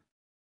wanted.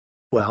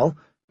 Well,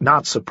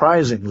 not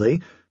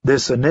surprisingly,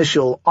 this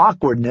initial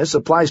awkwardness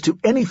applies to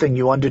anything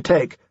you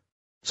undertake,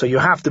 so you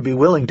have to be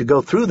willing to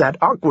go through that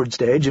awkward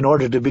stage in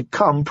order to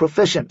become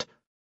proficient.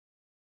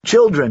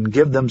 Children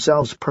give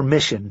themselves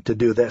permission to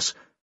do this,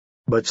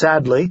 but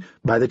sadly,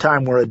 by the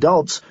time we're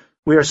adults,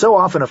 we are so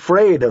often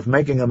afraid of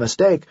making a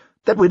mistake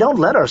that we don't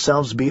let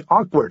ourselves be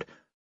awkward,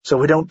 so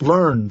we don't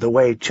learn the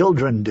way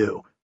children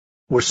do.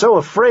 We're so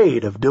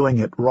afraid of doing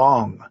it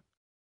wrong.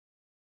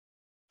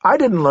 I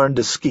didn't learn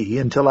to ski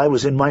until I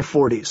was in my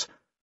 40s.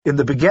 In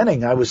the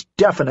beginning, I was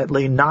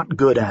definitely not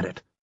good at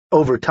it.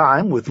 Over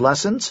time, with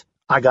lessons,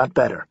 I got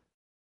better.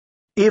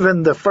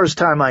 Even the first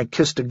time I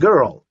kissed a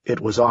girl,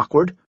 it was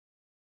awkward.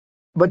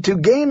 But to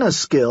gain a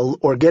skill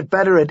or get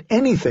better at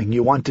anything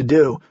you want to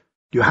do,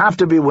 you have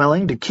to be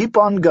willing to keep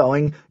on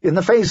going in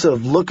the face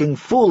of looking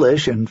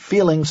foolish and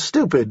feeling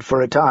stupid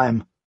for a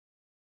time.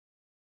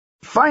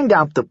 Find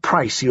out the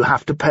price you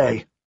have to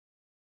pay.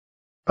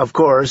 Of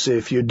course,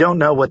 if you don't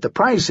know what the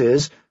price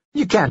is,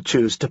 you can't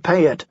choose to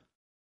pay it.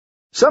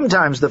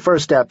 Sometimes the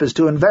first step is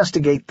to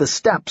investigate the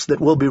steps that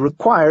will be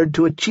required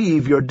to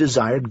achieve your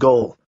desired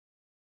goal.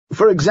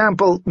 For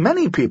example,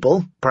 many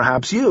people,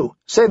 perhaps you,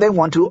 say they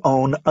want to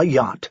own a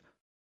yacht.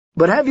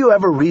 But have you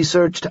ever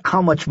researched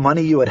how much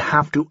money you would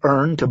have to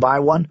earn to buy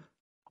one?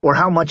 Or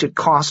how much it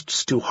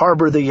costs to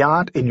harbor the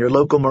yacht in your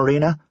local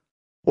marina?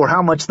 Or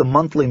how much the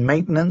monthly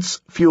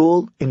maintenance,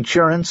 fuel,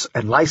 insurance,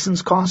 and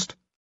license cost?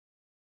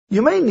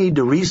 You may need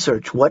to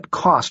research what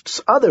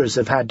costs others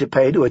have had to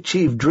pay to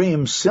achieve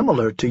dreams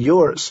similar to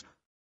yours.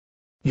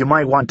 You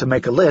might want to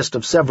make a list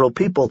of several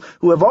people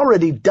who have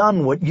already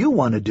done what you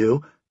want to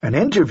do and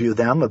interview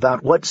them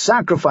about what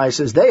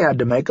sacrifices they had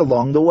to make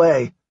along the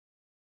way.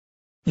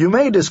 You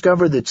may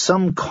discover that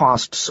some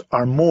costs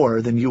are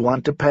more than you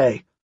want to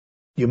pay.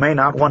 You may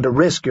not want to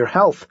risk your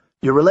health,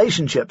 your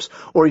relationships,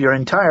 or your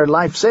entire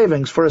life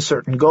savings for a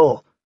certain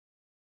goal.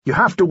 You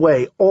have to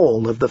weigh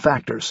all of the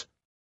factors.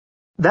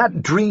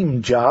 That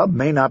dream job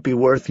may not be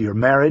worth your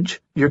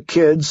marriage, your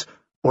kids,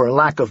 or a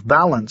lack of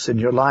balance in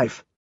your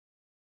life.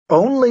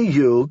 Only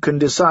you can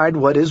decide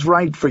what is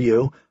right for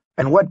you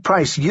and what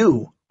price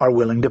you are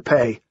willing to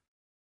pay.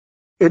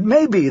 It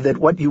may be that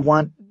what you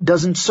want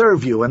doesn't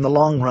serve you in the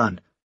long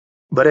run,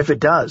 but if it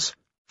does,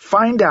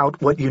 find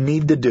out what you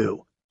need to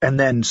do and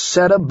then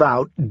set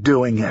about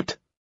doing it.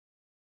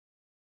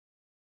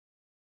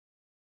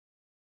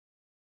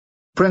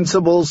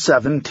 Principle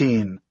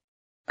 17.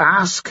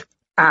 Ask,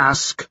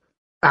 ask,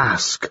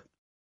 ask.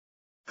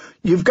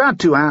 You've got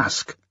to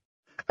ask.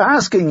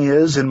 Asking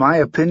is, in my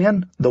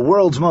opinion, the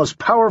world's most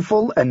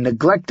powerful and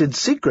neglected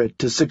secret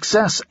to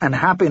success and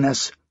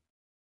happiness.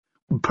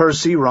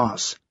 Percy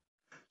Ross,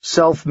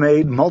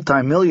 self-made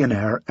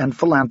multimillionaire and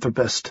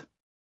philanthropist.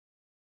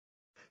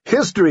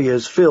 History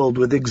is filled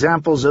with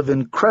examples of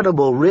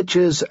incredible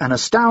riches and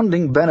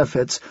astounding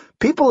benefits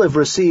people have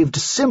received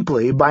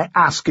simply by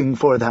asking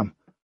for them.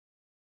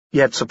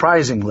 Yet,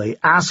 surprisingly,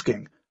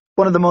 asking,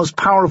 one of the most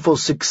powerful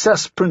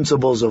success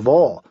principles of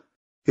all,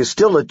 is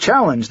still a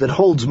challenge that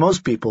holds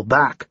most people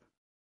back.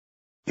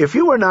 If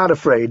you are not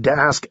afraid to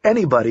ask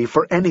anybody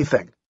for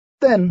anything,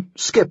 then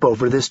skip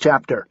over this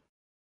chapter.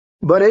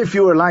 But if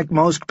you are like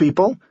most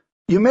people,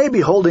 you may be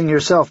holding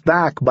yourself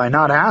back by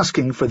not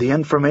asking for the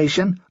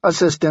information,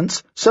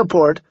 assistance,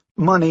 support,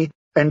 money,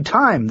 and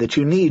time that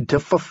you need to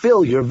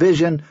fulfill your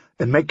vision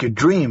and make your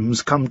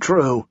dreams come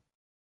true.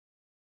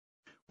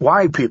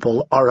 Why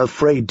people are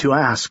afraid to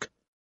ask.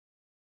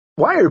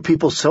 Why are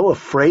people so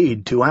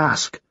afraid to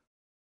ask?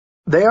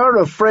 They are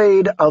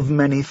afraid of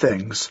many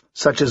things,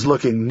 such as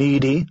looking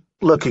needy,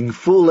 looking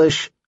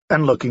foolish,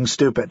 and looking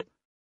stupid.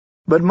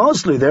 But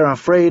mostly they're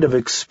afraid of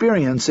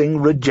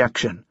experiencing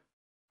rejection.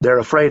 They're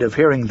afraid of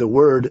hearing the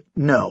word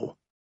no.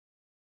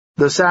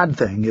 The sad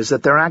thing is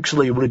that they're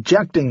actually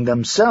rejecting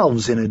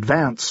themselves in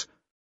advance.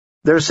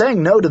 They're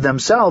saying no to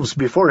themselves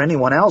before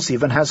anyone else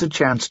even has a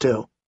chance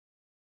to.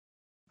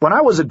 When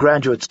I was a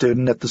graduate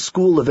student at the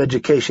School of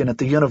Education at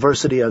the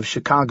University of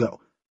Chicago,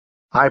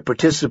 I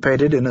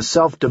participated in a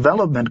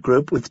self-development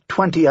group with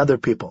 20 other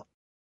people.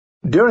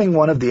 During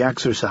one of the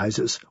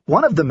exercises,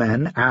 one of the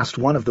men asked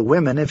one of the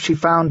women if she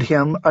found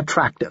him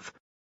attractive.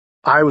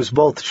 I was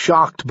both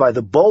shocked by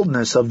the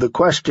boldness of the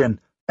question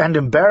and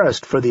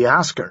embarrassed for the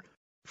asker,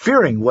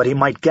 fearing what he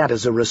might get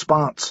as a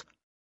response.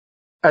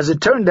 As it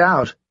turned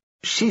out,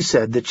 she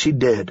said that she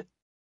did.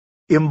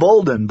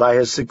 Emboldened by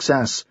his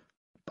success,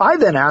 I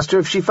then asked her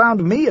if she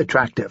found me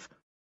attractive.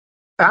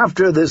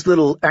 After this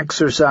little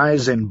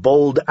exercise in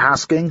bold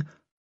asking,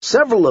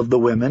 several of the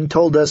women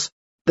told us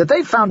that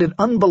they found it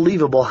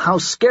unbelievable how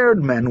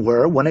scared men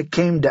were when it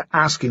came to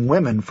asking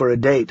women for a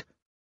date.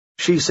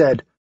 She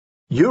said,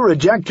 "You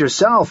reject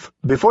yourself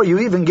before you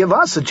even give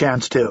us a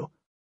chance to.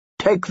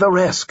 Take the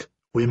risk.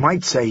 We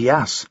might say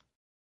yes."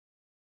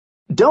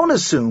 Don't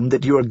assume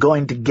that you are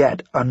going to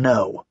get a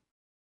no.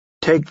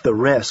 Take the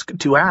risk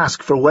to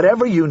ask for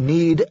whatever you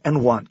need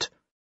and want.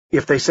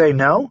 If they say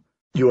no,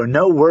 you are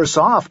no worse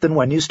off than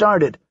when you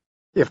started.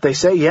 If they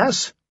say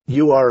yes,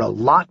 you are a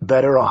lot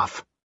better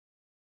off.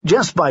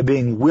 Just by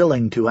being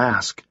willing to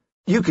ask,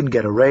 you can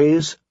get a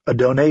raise, a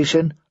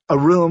donation, a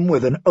room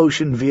with an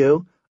ocean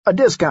view, a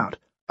discount,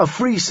 a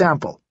free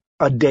sample,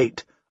 a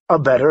date, a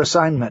better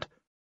assignment,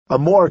 a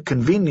more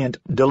convenient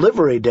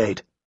delivery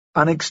date,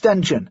 an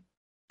extension,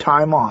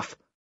 time off,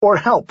 or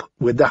help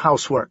with the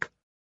housework.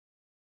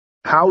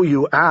 How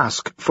you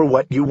ask for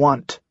what you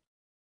want.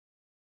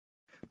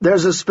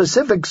 There's a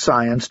specific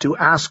science to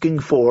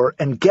asking for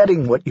and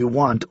getting what you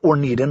want or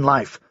need in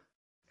life,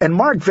 and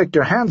Mark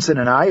Victor Hansen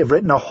and I have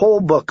written a whole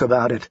book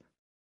about it.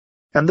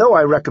 And though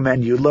I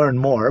recommend you learn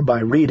more by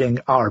reading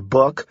our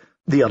book,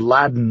 The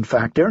Aladdin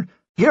Factor,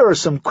 here are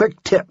some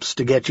quick tips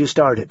to get you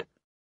started.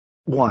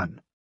 1.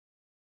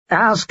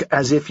 Ask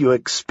as if you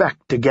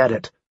expect to get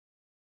it.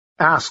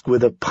 Ask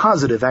with a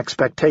positive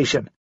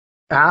expectation.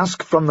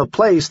 Ask from the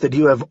place that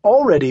you have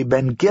already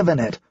been given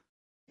it.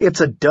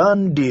 It's a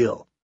done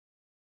deal.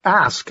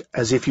 Ask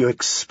as if you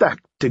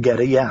expect to get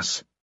a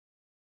yes.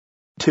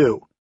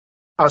 2.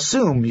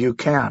 Assume you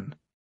can.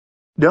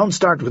 Don't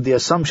start with the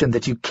assumption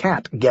that you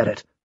can't get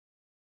it.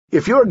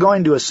 If you're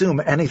going to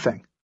assume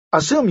anything,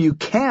 assume you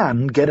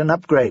can get an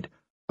upgrade.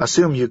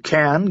 Assume you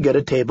can get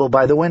a table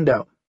by the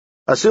window.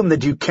 Assume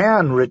that you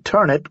can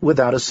return it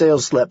without a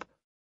sales slip.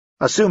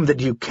 Assume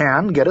that you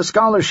can get a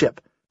scholarship,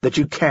 that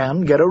you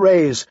can get a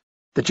raise,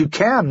 that you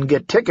can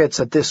get tickets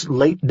at this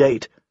late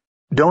date.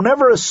 Don't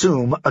ever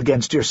assume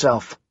against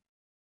yourself.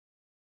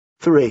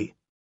 3.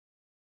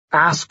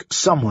 Ask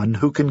someone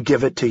who can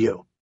give it to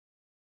you.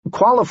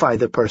 Qualify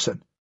the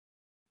person.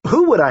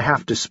 Who would I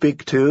have to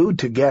speak to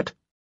get?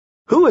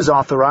 Who is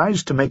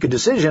authorized to make a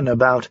decision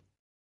about?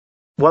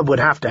 What would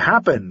have to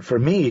happen for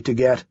me to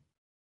get?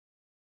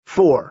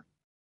 4.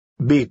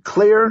 Be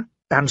clear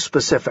and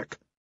specific.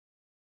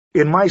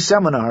 In my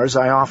seminars,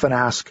 I often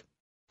ask,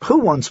 who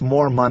wants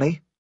more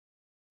money?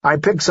 I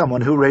pick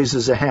someone who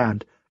raises a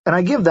hand, and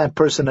I give that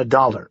person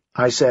 $1.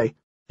 I say,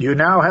 you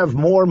now have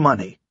more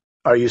money.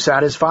 Are you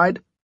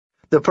satisfied?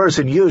 The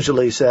person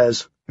usually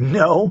says,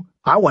 no,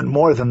 I want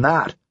more than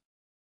that.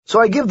 So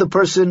I give the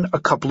person a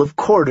couple of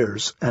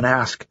quarters and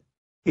ask,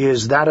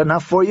 is that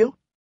enough for you?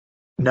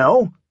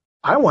 No,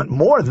 I want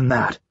more than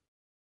that.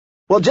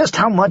 Well, just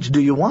how much do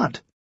you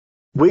want?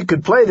 We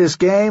could play this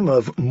game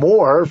of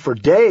more for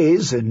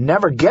days and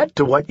never get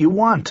to what you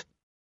want.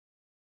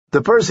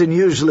 The person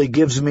usually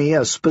gives me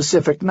a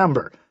specific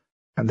number,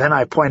 and then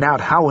I point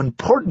out how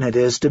important it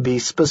is to be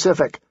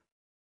specific.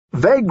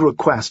 Vague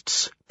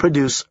requests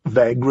produce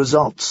vague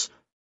results.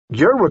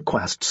 Your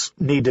requests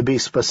need to be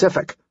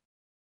specific.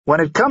 When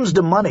it comes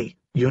to money,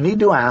 you need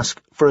to ask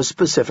for a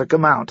specific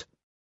amount.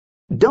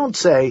 Don't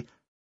say,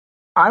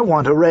 I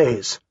want a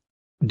raise.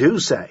 Do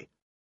say,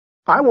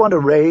 I want a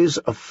raise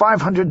of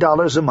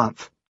 $500 a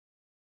month.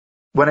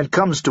 When it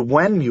comes to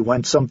when you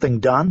want something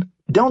done,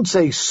 don't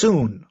say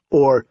soon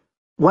or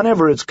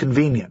whenever it's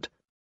convenient.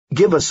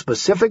 Give a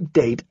specific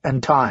date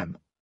and time.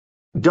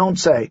 Don't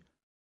say,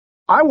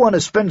 I want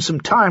to spend some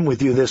time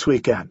with you this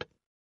weekend.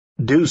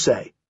 Do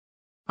say,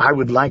 I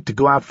would like to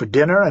go out for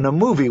dinner and a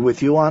movie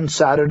with you on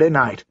Saturday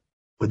night.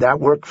 Would that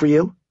work for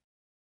you?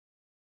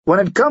 When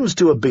it comes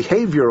to a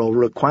behavioral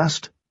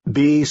request,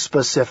 be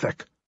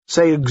specific.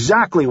 Say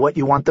exactly what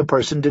you want the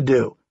person to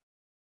do.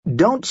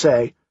 Don't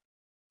say,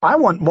 I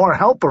want more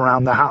help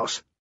around the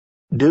house.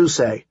 Do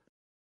say,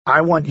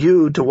 I want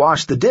you to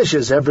wash the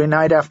dishes every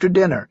night after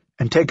dinner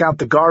and take out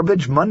the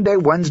garbage Monday,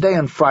 Wednesday,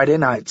 and Friday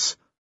nights.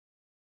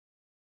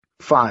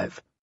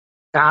 5.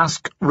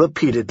 Ask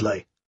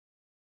repeatedly.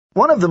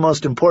 One of the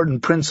most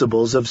important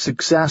principles of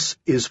success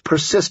is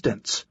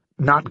persistence,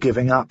 not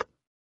giving up.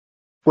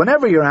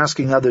 Whenever you're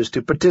asking others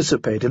to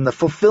participate in the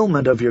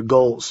fulfillment of your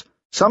goals,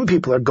 some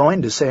people are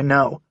going to say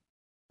no.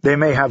 They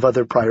may have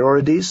other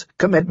priorities,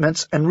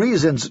 commitments, and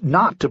reasons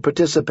not to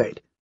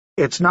participate.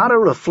 It's not a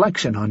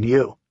reflection on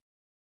you.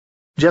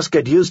 Just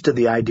get used to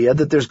the idea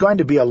that there's going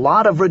to be a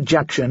lot of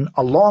rejection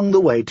along the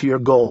way to your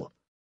goal.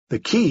 The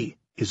key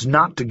is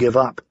not to give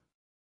up.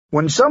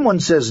 When someone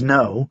says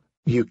no,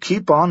 you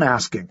keep on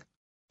asking.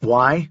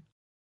 Why?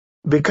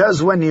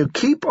 Because when you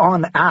keep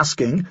on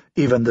asking,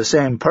 even the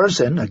same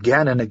person,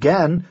 again and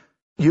again,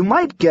 you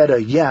might get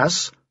a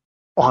yes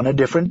on a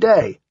different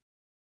day,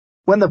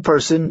 when the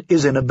person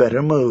is in a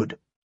better mood,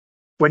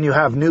 when you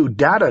have new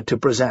data to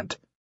present,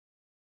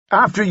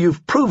 after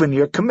you've proven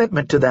your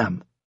commitment to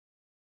them,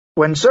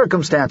 when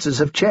circumstances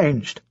have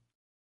changed,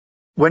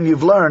 when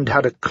you've learned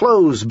how to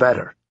close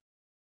better,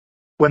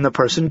 when the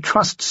person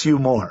trusts you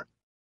more,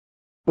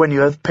 when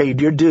you have paid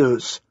your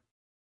dues,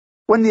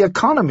 when the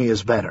economy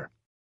is better.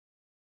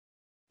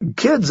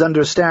 Kids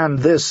understand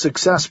this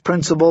success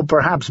principle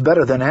perhaps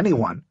better than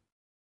anyone.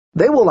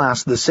 They will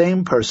ask the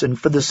same person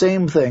for the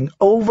same thing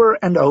over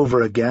and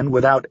over again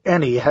without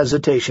any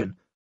hesitation.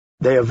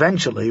 They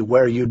eventually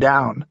wear you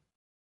down.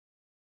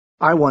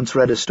 I once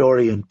read a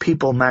story in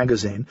People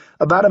magazine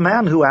about a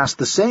man who asked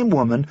the same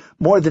woman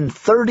more than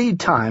 30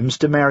 times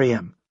to marry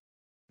him.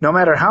 No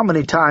matter how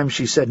many times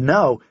she said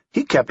no,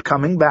 he kept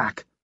coming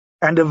back,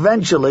 and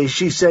eventually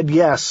she said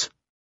yes.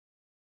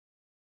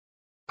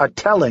 A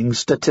telling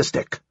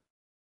statistic.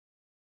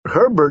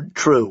 Herbert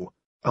True,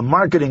 a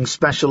marketing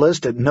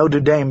specialist at Notre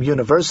Dame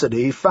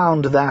University,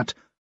 found that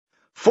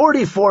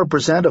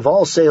 44% of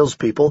all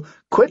salespeople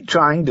quit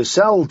trying to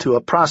sell to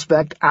a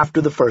prospect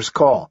after the first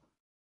call.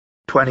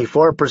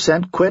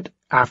 24% quit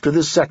after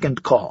the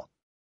second call.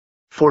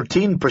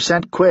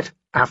 14% quit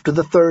after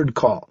the third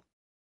call.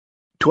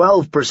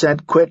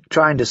 12% quit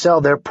trying to sell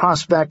their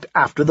prospect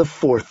after the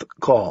fourth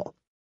call.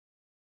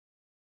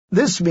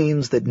 This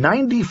means that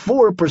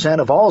 94%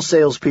 of all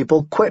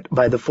salespeople quit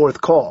by the fourth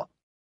call.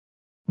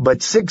 But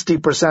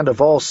 60% of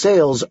all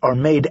sales are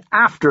made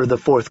after the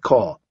fourth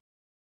call.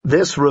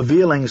 This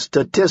revealing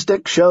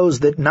statistic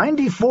shows that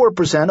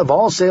 94% of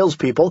all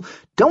salespeople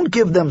don't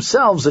give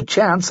themselves a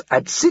chance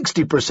at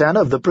 60%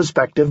 of the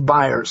prospective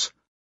buyers.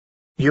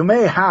 You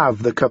may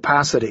have the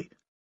capacity,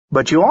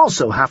 but you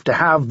also have to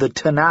have the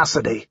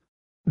tenacity.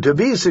 To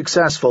be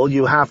successful,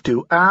 you have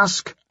to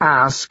ask,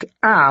 ask,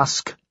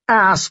 ask,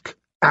 ask,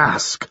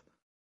 ask.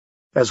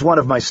 As one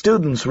of my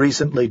students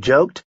recently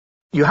joked,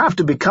 you have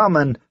to become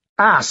an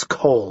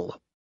ask-hole.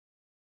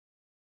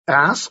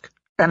 Ask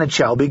and it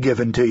shall be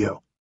given to you."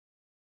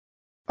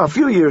 A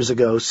few years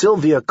ago,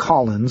 Sylvia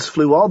Collins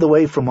flew all the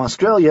way from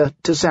Australia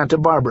to Santa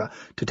Barbara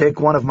to take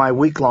one of my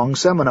week-long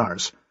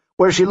seminars,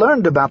 where she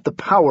learned about the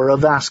power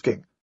of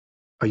asking.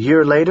 A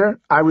year later,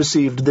 I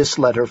received this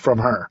letter from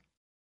her.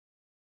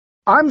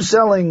 "I'm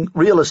selling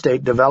real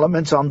estate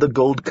developments on the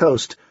Gold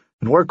Coast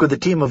and work with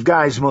a team of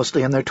guys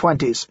mostly in their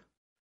 20s.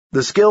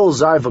 The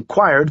skills I've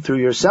acquired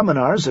through your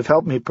seminars have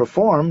helped me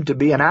perform to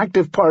be an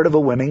active part of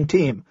a winning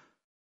team.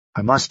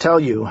 I must tell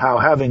you how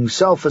having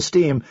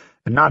self-esteem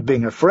and not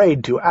being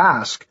afraid to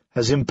ask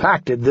has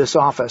impacted this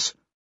office.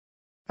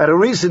 At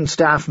a recent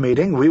staff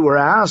meeting, we were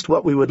asked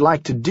what we would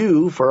like to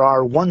do for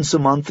our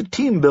once-a-month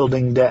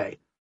team-building day.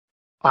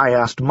 I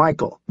asked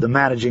Michael, the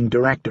managing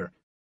director,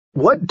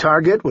 what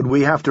target would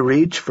we have to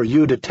reach for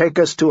you to take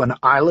us to an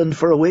island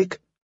for a week?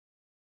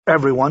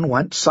 Everyone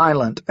went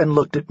silent and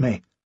looked at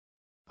me.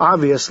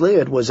 Obviously,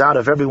 it was out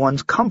of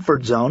everyone's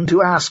comfort zone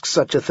to ask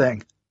such a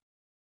thing.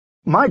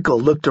 Michael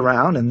looked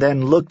around and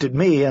then looked at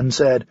me and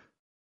said,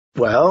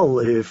 "Well,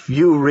 if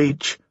you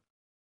reach—"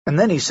 And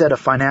then he set a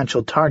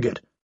financial target.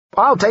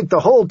 "I'll take the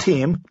whole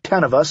team,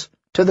 10 of us,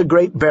 to the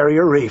Great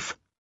Barrier Reef."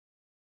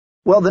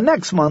 Well, the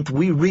next month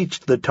we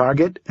reached the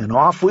target, and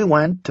off we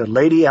went to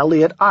Lady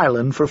Elliot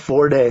Island for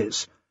 4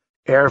 days.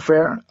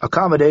 Airfare,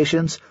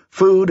 accommodations,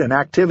 food, and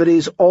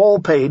activities all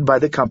paid by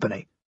the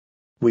company.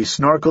 We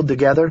snorkeled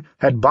together,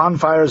 had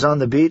bonfires on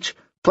the beach,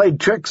 played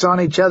tricks on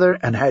each other,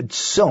 and had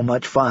so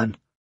much fun.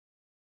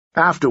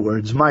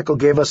 Afterwards, Michael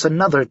gave us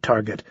another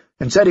target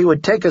and said he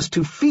would take us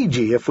to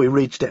Fiji if we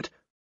reached it.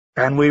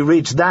 And we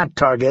reached that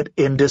target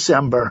in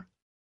December.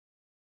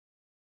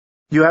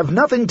 You have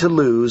nothing to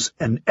lose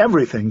and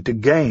everything to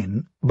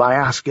gain by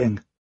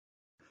asking.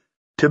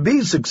 To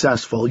be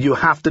successful, you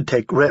have to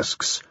take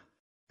risks.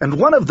 And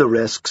one of the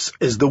risks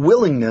is the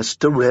willingness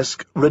to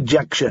risk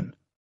rejection.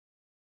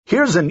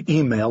 Here's an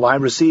email I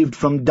received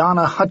from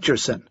Donna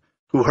Hutcherson,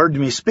 who heard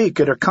me speak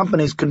at her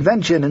company's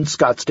convention in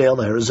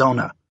Scottsdale,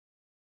 Arizona.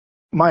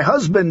 "My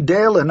husband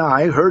Dale and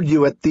I heard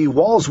you at the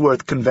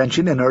Walsworth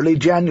convention in early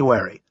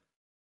January.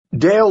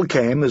 Dale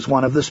came as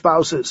one of the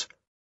spouses.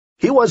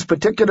 He was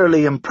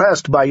particularly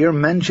impressed by your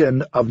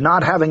mention of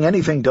not having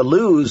anything to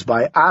lose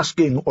by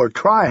asking or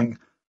trying.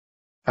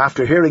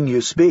 After hearing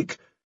you speak,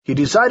 he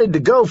decided to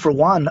go for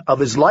one of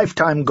his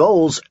lifetime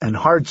goals and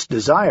heart's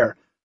desire,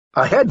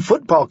 a head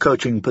football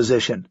coaching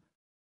position.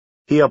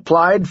 He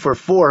applied for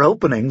 4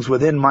 openings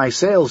within my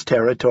sales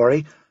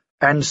territory,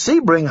 and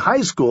Sebring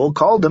High School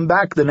called him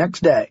back the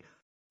next day,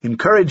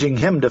 encouraging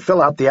him to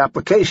fill out the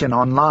application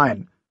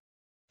online.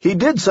 He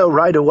did so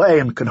right away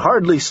and could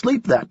hardly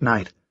sleep that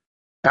night.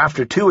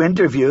 After 2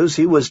 interviews,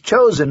 he was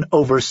chosen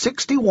over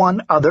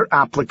 61 other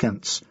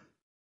applicants.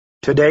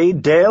 Today,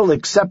 Dale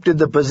accepted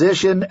the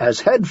position as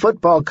head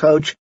football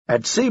coach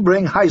at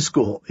Sebring High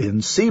School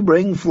in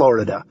Sebring,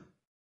 Florida.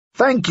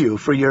 Thank you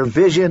for your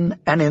vision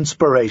and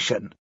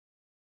inspiration."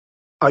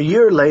 A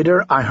year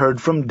later, I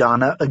heard from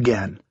Donna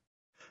again.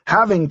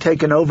 Having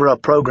taken over a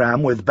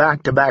program with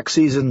back-to-back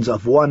seasons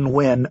of 1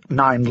 win,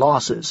 9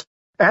 losses,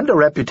 and a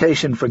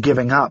reputation for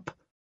giving up,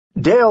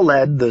 Dale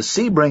led the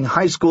Sebring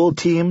High School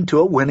team to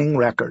a winning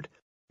record,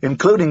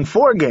 including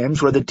 4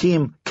 games where the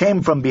team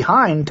came from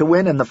behind to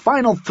win in the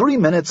final 3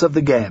 minutes of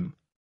the game.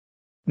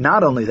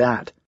 Not only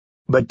that,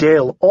 but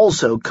Dale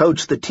also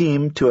coached the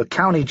team to a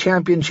county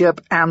championship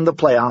and the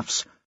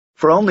playoffs,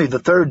 for only the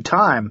 3rd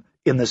time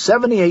in the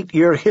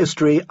 78-year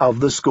history of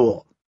the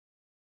school.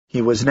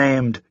 He was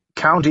named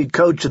County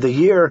Coach of the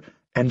Year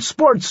and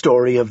Sports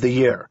Story of the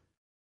Year.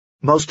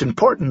 Most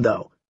important,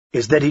 though,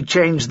 is that he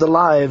changed the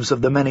lives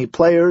of the many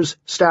players,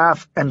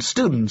 staff, and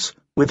students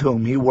with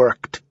whom he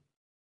worked.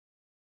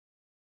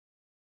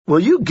 Will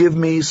you give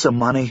me some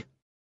money?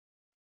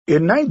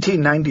 In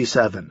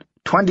 1997,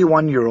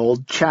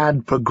 21-year-old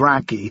Chad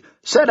Pogracki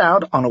set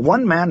out on a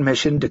one-man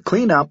mission to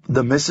clean up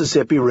the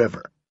Mississippi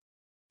River.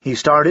 He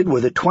started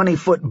with a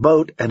 20-foot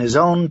boat and his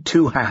own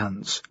 2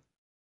 hands.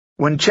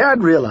 When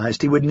Chad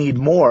realized he would need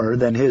more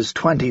than his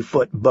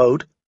 20-foot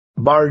boat,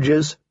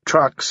 barges,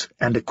 trucks,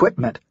 and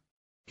equipment,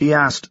 he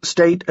asked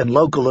state and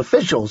local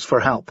officials for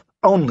help,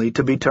 only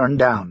to be turned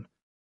down.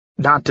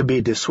 Not to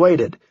be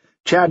dissuaded,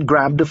 Chad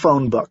grabbed a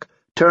phone book,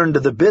 turned to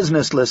the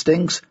business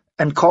listings,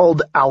 and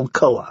called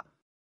Alcoa.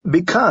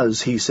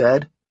 Because, he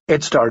said,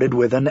 it started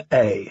with an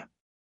A.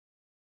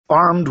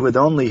 Armed with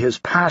only his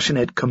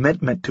passionate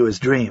commitment to his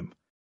dream,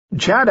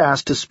 Chad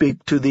asked to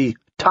speak to the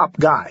top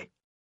guy.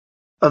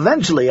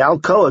 Eventually,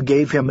 Alcoa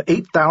gave him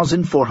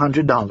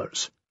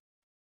 $8,400.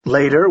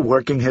 Later,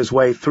 working his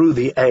way through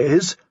the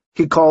A's,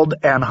 he called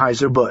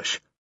Anheuser-Busch.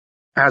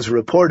 As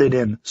reported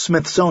in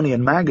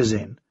Smithsonian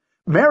Magazine,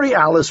 Mary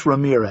Alice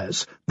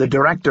Ramirez, the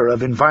director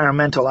of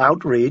environmental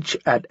outreach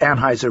at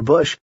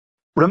Anheuser-Busch,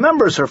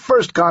 remembers her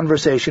first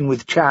conversation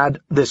with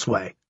Chad this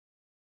way.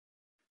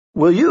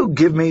 "Will you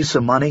give me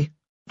some money?"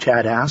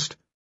 Chad asked.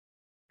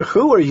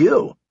 "Who are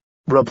you?"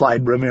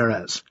 replied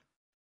Ramirez.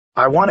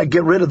 "I want to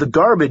get rid of the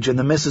garbage in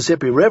the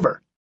Mississippi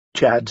River,"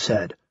 Chad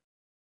said.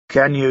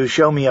 "Can you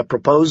show me a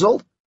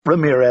proposal?"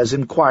 Ramirez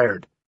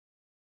inquired.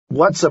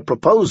 "What's a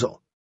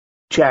proposal?"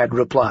 Chad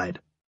replied.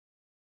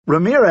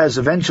 Ramirez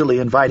eventually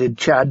invited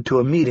Chad to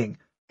a meeting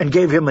and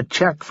gave him a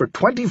check for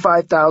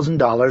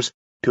 $25,000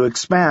 to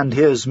expand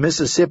his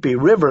Mississippi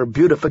River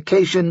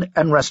beautification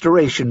and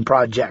restoration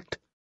project.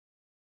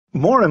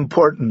 More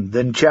important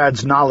than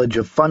Chad's knowledge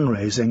of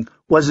fundraising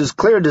was his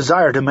clear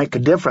desire to make a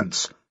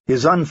difference,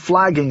 his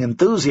unflagging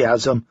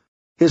enthusiasm,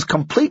 his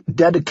complete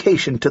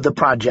dedication to the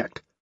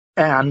project,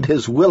 and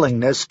his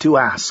willingness to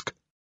ask.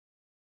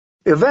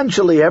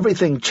 Eventually,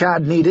 everything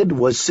Chad needed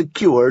was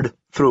secured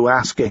through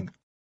asking.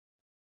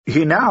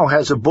 He now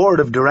has a board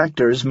of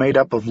directors made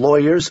up of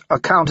lawyers,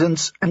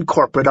 accountants, and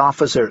corporate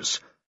officers.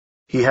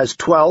 He has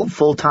 12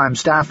 full-time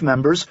staff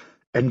members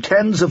and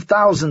tens of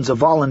thousands of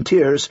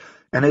volunteers,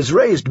 and has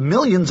raised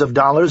millions of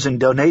dollars in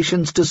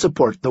donations to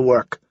support the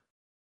work.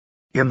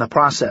 In the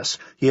process,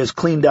 he has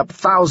cleaned up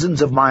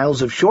thousands of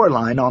miles of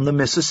shoreline on the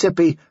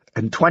Mississippi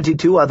and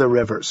 22 other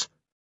rivers,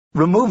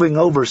 removing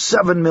over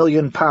 7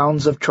 million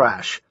pounds of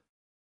trash.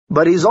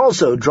 But he's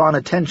also drawn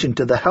attention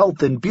to the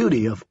health and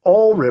beauty of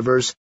all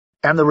rivers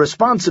and the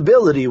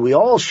responsibility we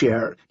all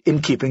share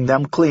in keeping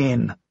them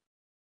clean.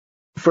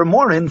 For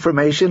more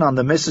information on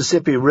the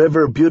Mississippi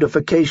River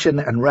Beautification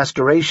and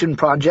Restoration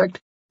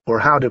Project, or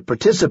how to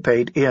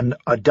participate in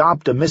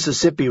Adopt a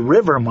Mississippi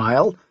River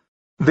Mile,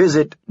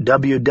 visit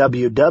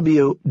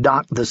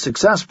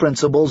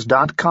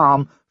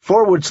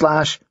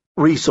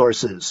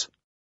www.TheSuccessPrinciples.com/resources.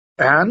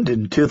 And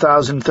in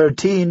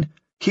 2013,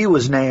 he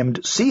was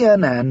named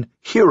CNN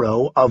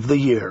Hero of the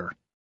Year.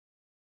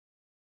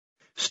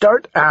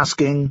 Start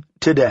asking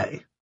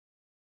today.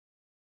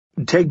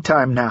 Take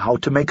time now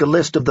to make a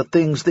list of the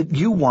things that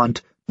you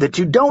want that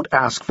you don't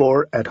ask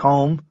for at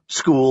home,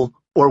 school,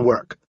 or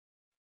work.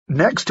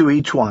 Next to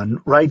each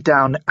one, write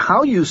down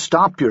how you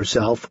stop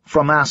yourself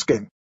from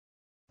asking.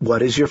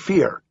 What is your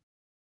fear?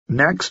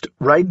 Next,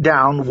 write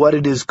down what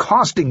it is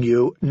costing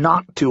you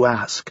not to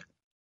ask.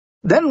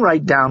 Then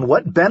write down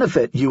what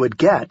benefit you would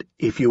get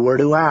if you were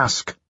to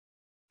ask.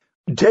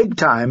 Take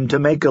time to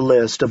make a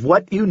list of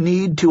what you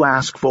need to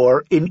ask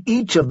for in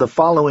each of the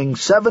following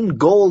 7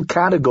 goal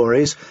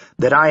categories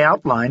that I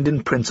outlined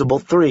in Principle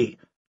 3.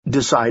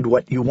 Decide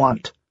what you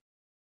want.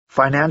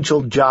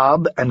 Financial,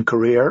 job and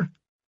career,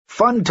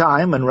 fun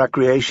time and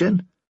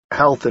recreation,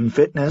 health and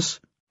fitness,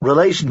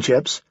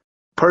 relationships,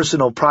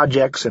 personal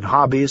projects and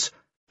hobbies,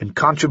 and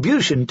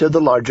contribution to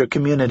the larger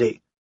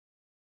community.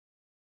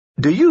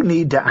 Do you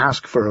need to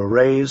ask for a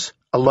raise,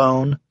 a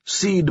loan,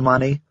 seed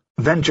money,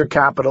 venture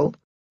capital,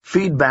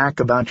 feedback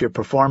about your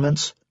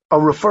performance, a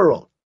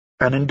referral,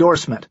 an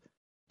endorsement,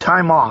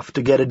 time off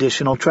to get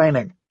additional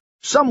training,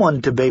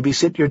 someone to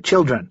babysit your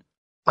children,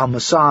 a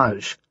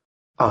massage,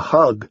 a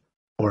hug,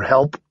 or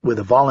help with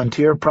a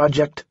volunteer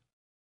project?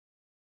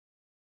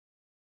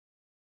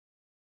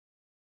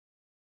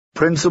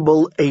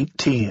 Principle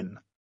 18.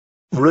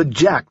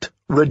 Reject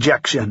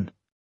rejection.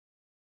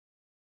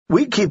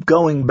 We keep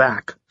going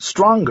back,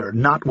 stronger,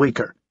 not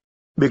weaker,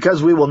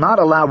 because we will not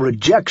allow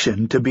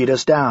rejection to beat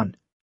us down.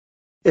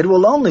 It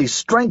will only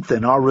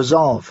strengthen our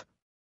resolve.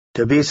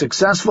 To be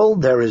successful,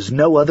 there is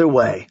no other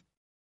way.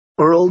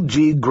 Earl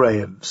G.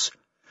 Graves,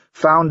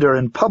 founder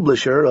and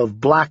publisher of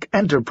Black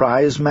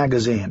Enterprise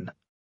magazine.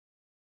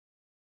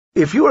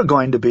 If you are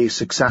going to be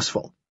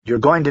successful, you're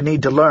going to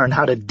need to learn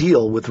how to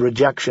deal with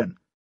rejection.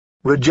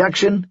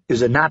 Rejection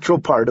is a natural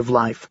part of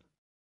life.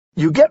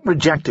 You get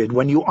rejected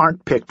when you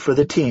aren't picked for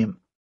the team,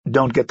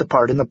 don't get the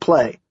part in the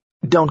play,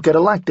 don't get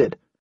elected,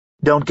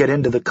 don't get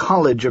into the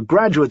college or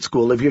graduate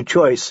school of your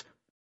choice,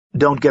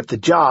 don't get the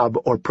job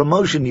or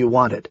promotion you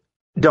wanted,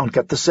 don't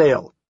get the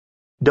sale,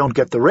 don't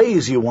get the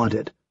raise you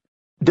wanted,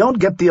 don't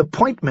get the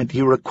appointment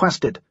you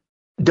requested,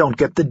 don't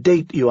get the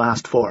date you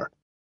asked for,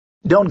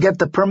 don't get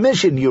the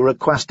permission you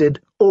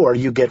requested, or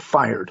you get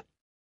fired.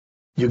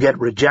 You get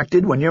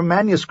rejected when your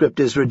manuscript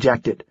is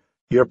rejected,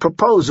 your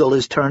proposal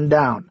is turned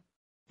down,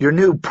 your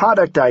new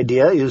product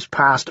idea is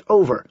passed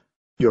over,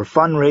 your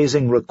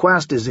fundraising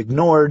request is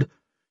ignored,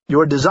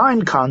 your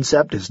design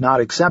concept is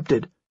not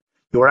accepted,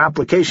 your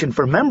application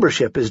for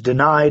membership is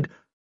denied,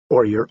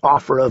 or your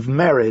offer of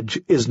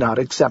marriage is not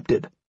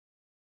accepted.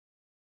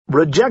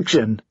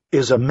 Rejection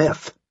is a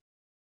myth.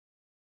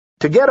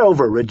 To get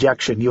over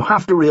rejection, you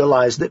have to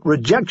realize that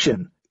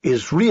rejection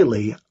is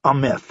really a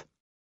myth.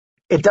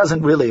 It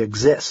doesn't really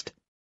exist.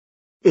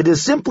 It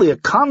is simply a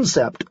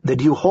concept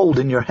that you hold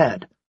in your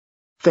head.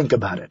 Think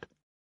about it.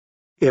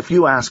 If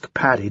you ask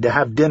Patty to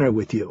have dinner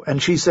with you and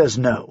she says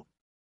no,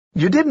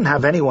 you didn't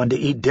have anyone to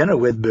eat dinner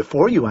with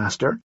before you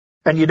asked her,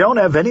 and you don't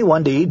have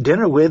anyone to eat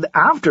dinner with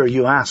after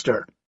you asked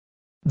her.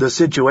 The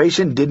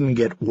situation didn't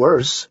get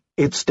worse,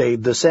 it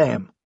stayed the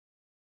same.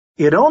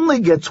 It only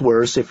gets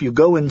worse if you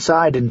go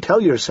inside and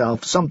tell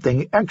yourself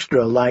something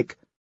extra like,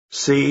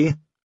 "See,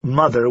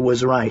 Mother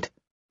was right.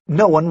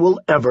 No one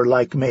will ever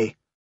like me.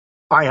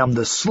 I am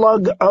the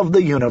slug of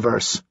the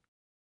universe."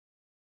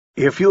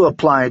 If you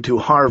apply to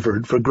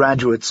Harvard for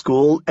graduate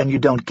school and you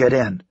don't get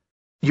in,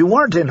 you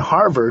weren't in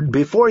Harvard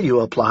before you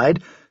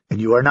applied,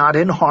 and you are not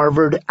in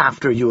Harvard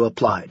after you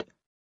applied.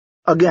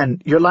 Again,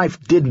 your life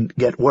didn't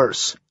get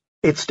worse.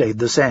 It stayed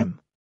the same.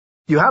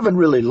 you haven't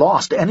really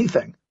lost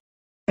anything.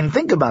 And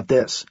think about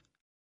this.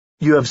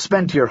 You have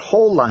spent your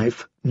whole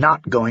life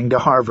not going to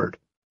Harvard.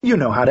 You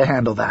know how to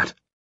handle that.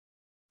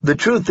 The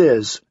truth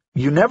is,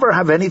 you never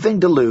have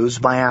anything to lose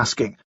by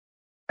asking.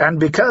 And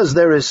because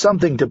there is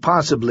something to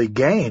possibly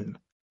gain,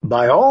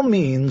 by all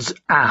means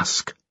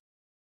ask.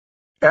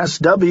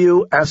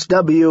 SW,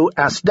 SW,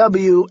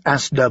 SW,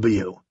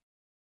 SW.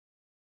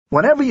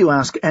 Whenever you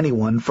ask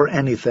anyone for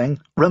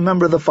anything,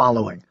 remember the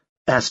following: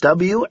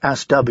 SW,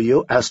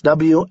 SW,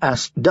 SW,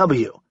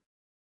 SW,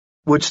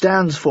 which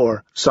stands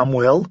for some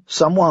will,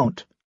 some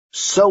won't.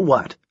 So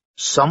what?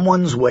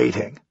 Someone's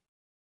waiting.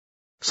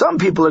 Some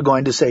people are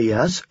going to say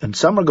yes, and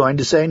some are going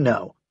to say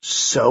no.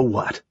 So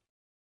what?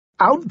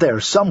 Out there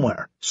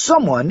somewhere,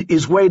 someone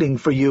is waiting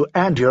for you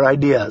and your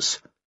ideas.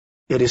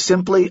 It is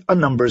simply a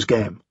numbers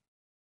game.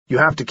 You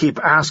have to keep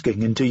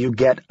asking until you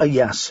get a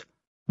yes.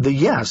 The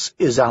yes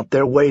is out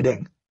there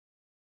waiting.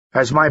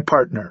 As my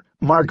partner,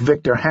 Mark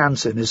Victor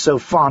Hansen, is so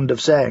fond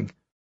of saying,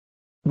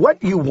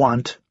 what you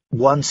want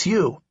wants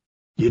you.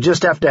 You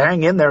just have to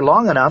hang in there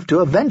long enough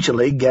to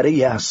eventually get a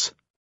yes.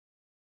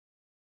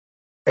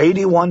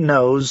 81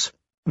 no's,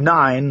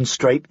 9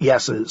 straight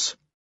yeses.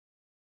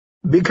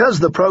 Because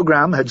the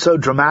program had so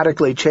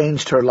dramatically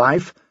changed her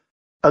life,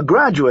 a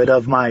graduate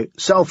of my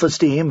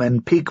self-esteem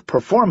and peak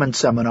performance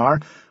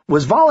seminar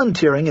was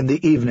volunteering in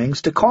the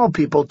evenings to call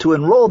people to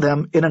enroll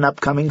them in an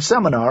upcoming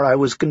seminar I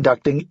was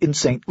conducting in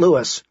St.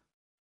 Louis.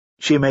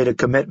 She made a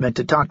commitment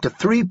to talk to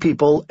 3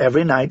 people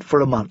every night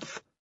for a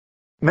month.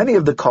 Many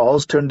of the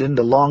calls turned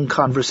into long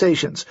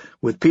conversations,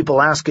 with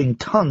people asking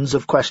tons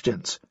of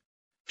questions.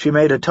 She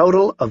made a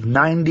total of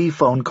 90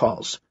 phone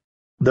calls.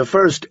 The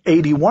first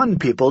 81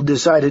 people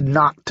decided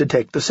not to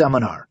take the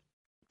seminar.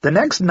 The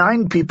next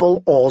 9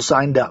 people all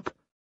signed up.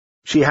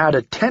 She had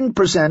a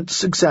 10%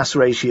 success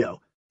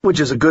ratio, which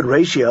is a good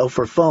ratio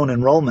for phone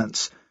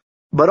enrollments.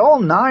 But all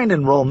 9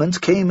 enrollments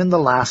came in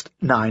the last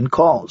 9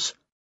 calls.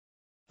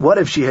 What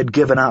if she had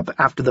given up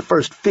after the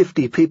first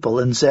 50 people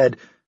and said,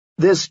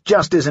 "This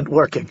just isn't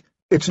working.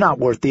 It's not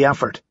worth the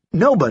effort.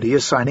 Nobody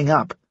is signing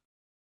up."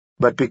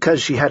 But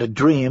because she had a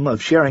dream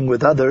of sharing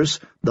with others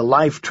the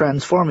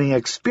life-transforming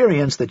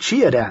experience that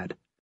she had had,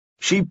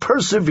 she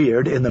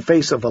persevered in the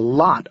face of a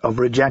lot of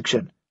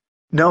rejection,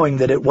 knowing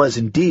that it was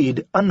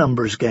indeed a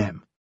numbers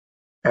game.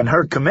 And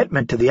her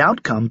commitment to the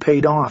outcome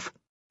paid off.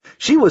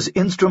 She was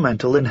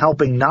instrumental in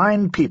helping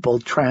 9 people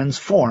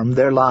transform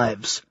their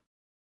lives.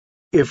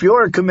 If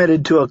you're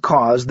committed to a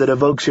cause that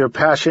evokes your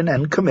passion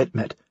and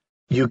commitment,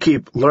 you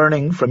keep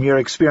learning from your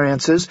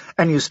experiences,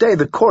 and you stay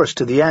the course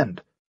to the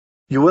end,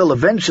 you will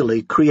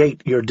eventually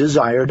create your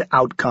desired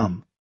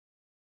outcome.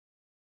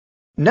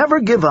 Never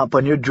give up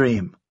on your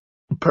dream.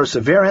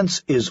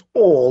 Perseverance is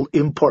all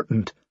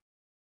important.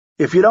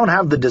 If you don't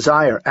have the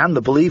desire and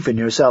the belief in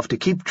yourself to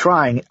keep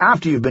trying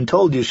after you've been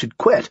told you should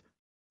quit,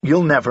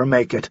 you'll never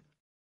make it.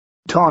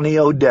 Tawny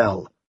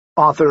O'Dell,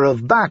 author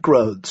of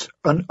Backroads,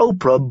 an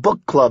Oprah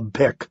book club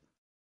pick.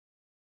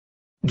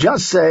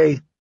 Just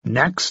say,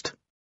 next.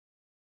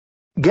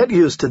 Get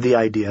used to the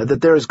idea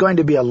that there is going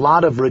to be a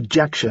lot of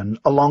rejection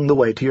along the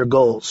way to your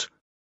goals.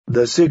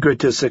 The secret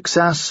to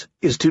success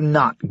is to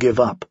not give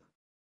up.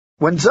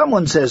 When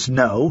someone says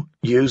no,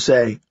 you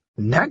say,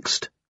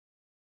 next.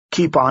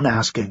 Keep on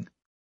asking.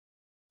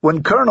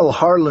 When Colonel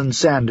Harlan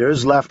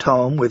Sanders left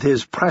home with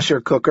his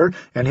pressure cooker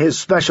and his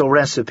special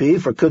recipe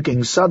for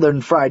cooking Southern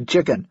fried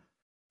chicken,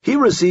 he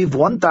received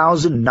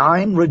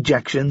 1,009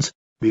 rejections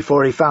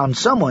before he found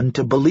someone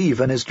to believe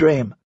in his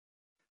dream.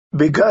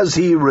 Because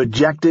he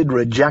rejected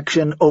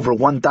rejection over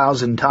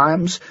 1,000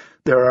 times,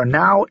 there are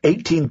now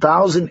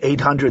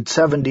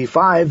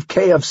 18,875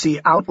 KFC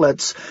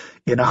outlets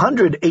in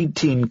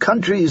 118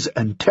 countries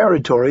and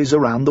territories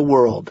around the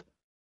world.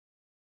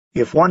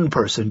 If one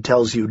person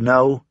tells you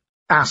no,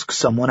 ask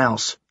someone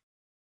else.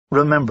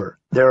 Remember,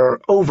 there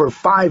are over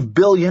 5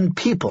 billion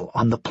people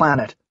on the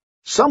planet.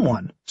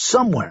 Someone,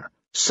 somewhere,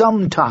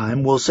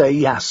 sometime will say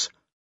yes.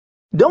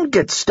 Don't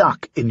get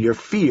stuck in your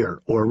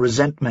fear or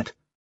resentment.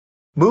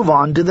 Move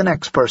on to the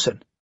next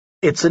person.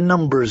 It's a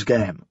numbers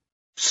game.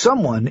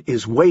 Someone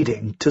is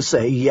waiting to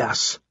say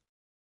yes.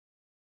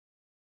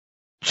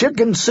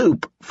 Chicken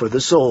soup for the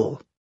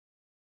soul.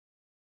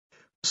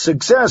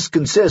 Success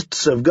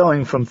consists of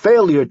going from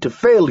failure to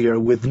failure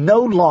with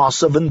no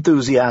loss of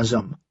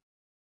enthusiasm.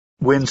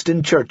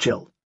 Winston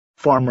Churchill,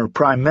 former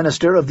Prime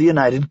Minister of the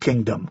United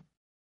Kingdom.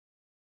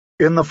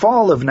 In the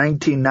fall of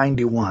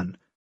 1991,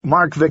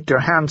 Mark Victor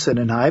Hansen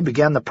and I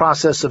began the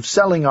process of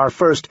selling our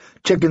first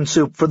Chicken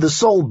Soup for the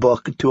Soul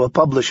book to a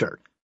publisher.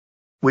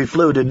 We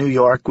flew to New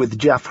York with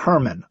Jeff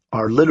Herman,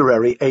 our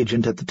literary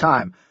agent at the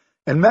time,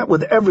 and met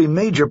with every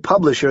major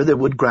publisher that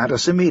would grant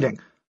us a meeting.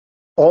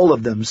 All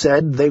of them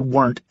said they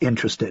weren't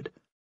interested.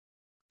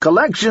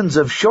 Collections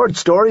of short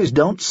stories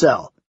don't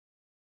sell.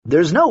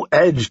 There's no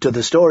edge to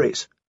the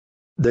stories.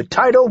 The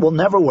title will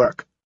never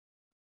work.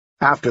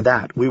 After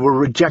that, we were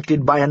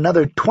rejected by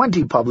another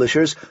 20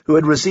 publishers who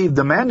had received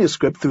the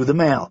manuscript through the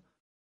mail.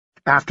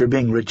 After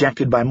being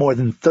rejected by more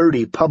than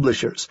 30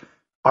 publishers,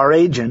 our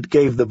agent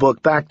gave the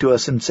book back to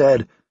us and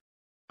said,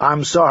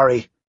 "I'm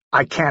sorry,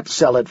 I can't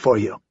sell it for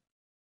you."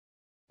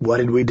 What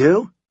did we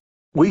do?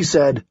 We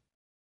said,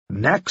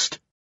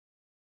 "Next."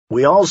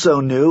 We also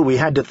knew we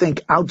had to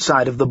think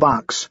outside of the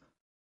box.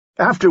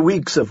 After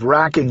weeks of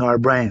racking our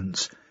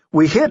brains,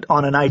 we hit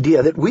on an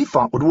idea that we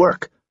thought would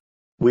work.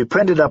 We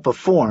printed up a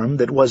form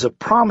that was a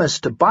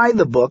promise to buy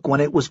the book when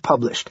it was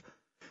published.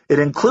 It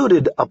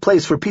included a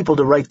place for people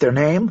to write their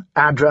name,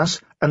 address,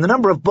 and the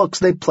number of books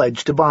they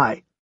pledged to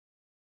buy.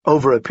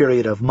 Over a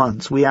period of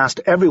months, we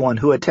asked everyone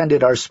who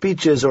attended our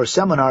speeches or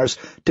seminars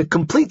to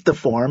complete the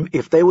form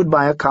if they would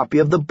buy a copy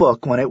of the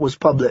book when it was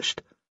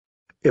published.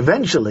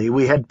 Eventually,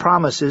 we had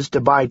promises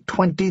to buy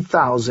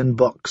 20,000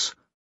 books.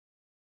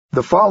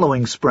 The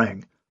following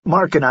spring,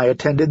 Mark and I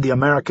attended the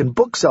American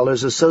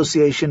Booksellers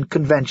Association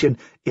convention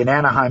in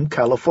Anaheim,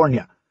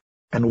 California,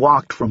 and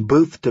walked from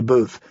booth to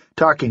booth,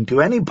 talking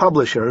to any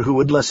publisher who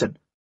would listen.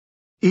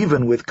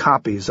 Even with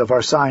copies of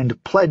our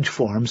signed pledge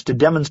forms to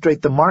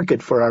demonstrate the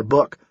market for our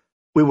book,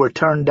 we were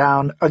turned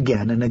down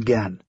again and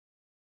again.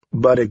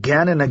 But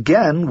again and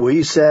again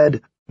we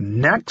said,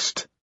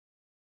 "Next."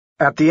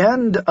 At the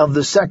end of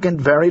the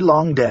second very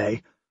long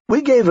day,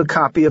 we gave a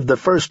copy of the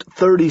first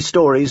 30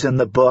 stories in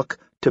the book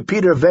to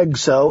Peter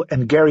Vegso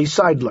and Gary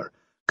Seidler,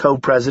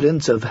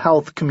 co-presidents of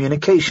Health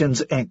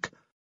Communications, Inc.,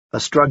 a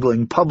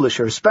struggling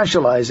publisher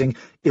specializing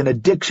in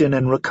addiction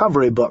and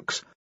recovery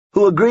books,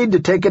 who agreed to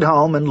take it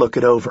home and look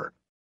it over.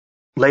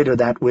 Later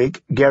that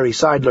week, Gary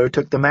Seidler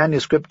took the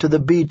manuscript to the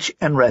beach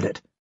and read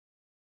it.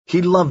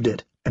 He loved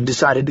it and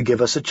decided to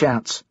give us a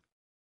chance.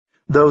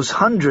 Those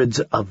hundreds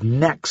of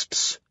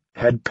nexts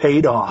had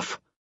paid off.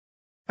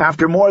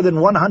 After more than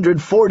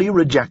 140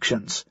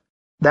 rejections,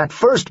 that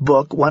first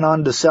book went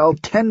on to sell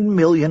 10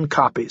 million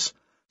copies,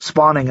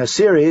 spawning a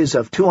series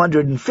of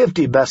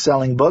 250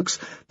 best-selling books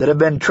that have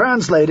been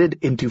translated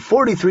into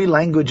 43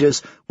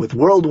 languages with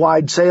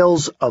worldwide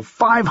sales of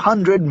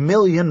 500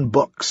 million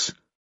books.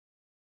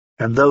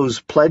 And those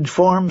pledge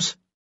forms?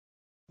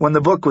 When the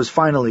book was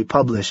finally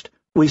published,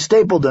 we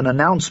stapled an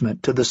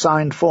announcement to the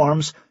signed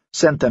forms,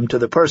 sent them to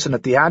the person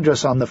at the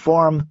address on the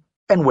form,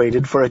 and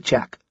waited for a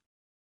check.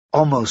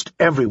 Almost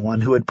everyone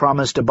who had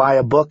promised to buy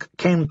a book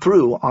came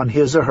through on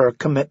his or her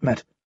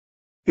commitment.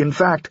 In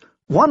fact,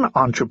 one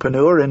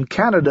entrepreneur in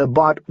Canada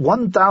bought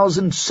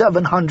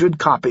 1,700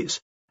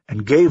 copies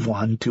and gave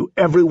one to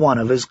every one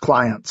of his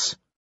clients.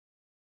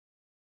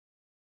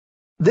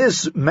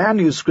 This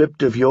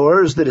manuscript of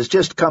yours that has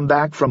just come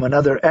back from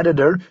another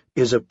editor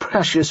is a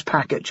precious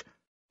package.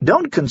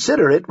 Don't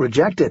consider it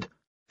rejected.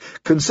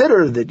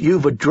 Consider that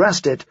you've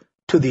addressed it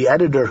to the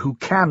editor who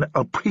can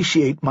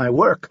appreciate my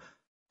work,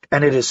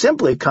 and it has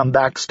simply come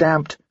back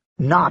stamped,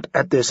 "Not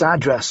at this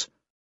address."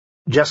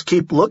 Just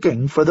keep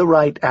looking for the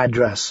right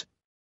address.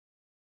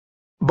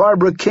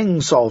 Barbara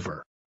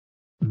Kingsolver,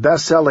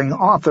 best-selling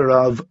author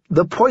of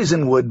The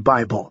Poisonwood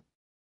Bible.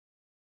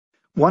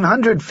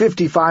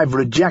 155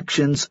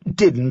 rejections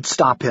didn't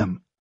stop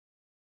him.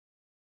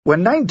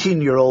 When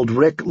 19-year-old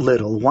Rick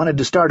Little wanted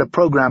to start a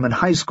program in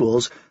high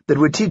schools that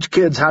would teach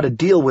kids how to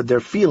deal with their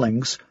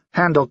feelings,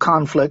 handle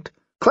conflict,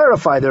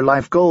 clarify their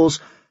life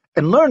goals,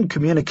 and learn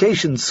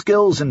communication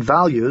skills and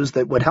values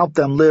that would help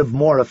them live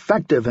more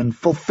effective and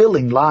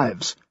fulfilling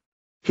lives,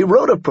 he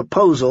wrote a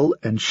proposal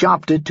and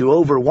shopped it to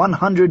over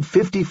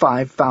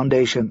 155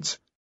 foundations.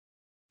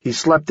 He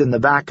slept in the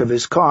back of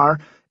his car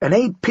and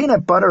ate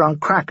peanut butter on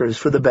crackers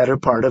for the better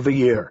part of a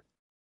year.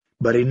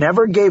 But he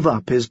never gave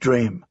up his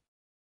dream.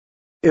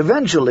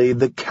 Eventually,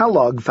 the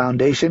Kellogg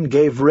Foundation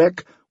gave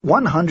Rick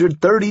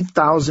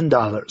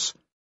 $130,000.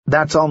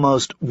 That's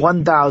almost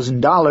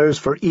 $1,000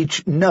 for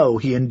each no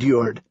he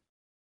endured.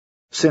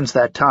 Since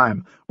that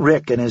time,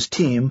 Rick and his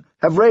team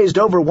have raised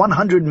over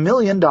 $100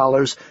 million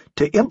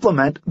to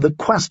implement the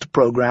Quest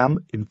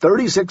program in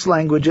 36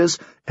 languages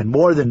and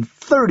more than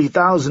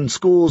 30,000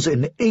 schools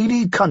in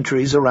 80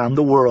 countries around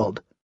the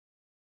world.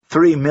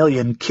 3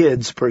 million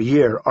kids per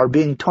year are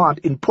being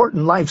taught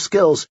important life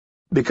skills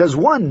because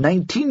one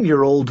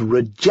 19-year-old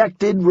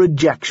rejected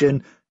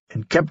rejection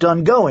and kept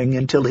on going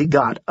until he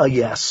got a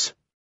yes.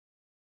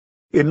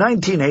 In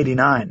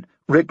 1989,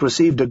 Rick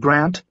received a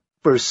grant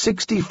for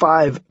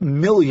 $65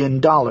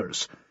 million,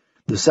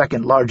 the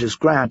second-largest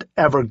grant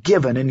ever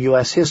given in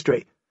U.S.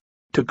 history,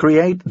 to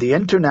create the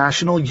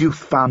International Youth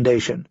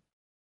Foundation.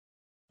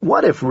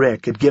 What if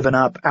Rick had given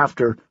up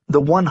after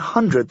the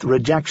 100th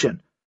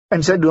rejection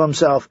and said to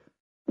himself,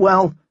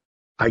 "Well,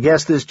 I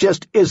guess this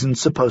just isn't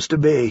supposed to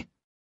be"?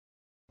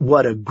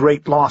 What a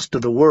great loss to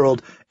the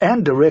world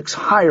and to Rick's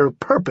higher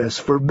purpose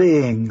for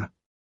being.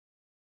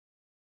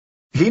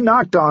 He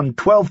knocked on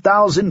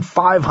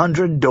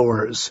 12,500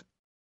 doors.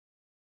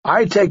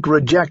 I take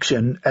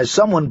rejection as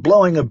someone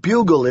blowing a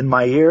bugle in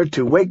my ear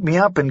to wake me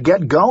up and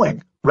get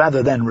going,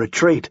 rather than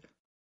retreat.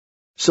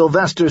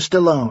 Sylvester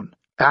Stallone,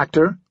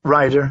 actor,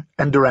 writer,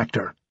 and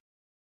director.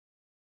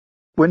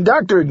 When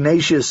Dr.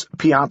 Ignatius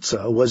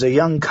Piazza was a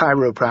young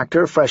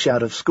chiropractor fresh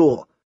out of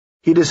school,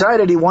 he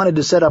decided he wanted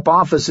to set up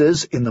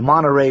offices in the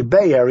Monterey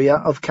Bay area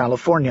of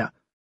California.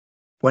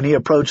 When he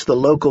approached the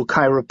local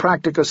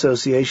chiropractic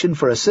association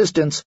for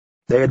assistance,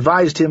 They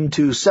advised him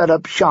to set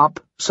up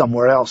shop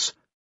somewhere else.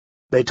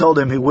 They told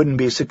him he wouldn't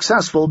be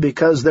successful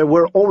because there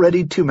were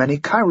already too many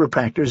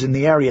chiropractors in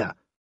the area.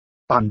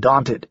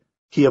 Undaunted,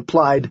 he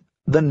applied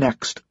the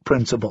next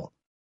principle.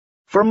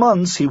 For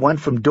months he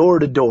went from door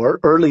to door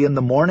early in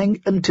the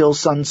morning until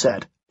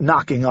sunset,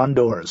 knocking on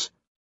doors.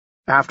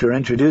 After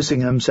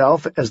introducing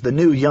himself as the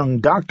new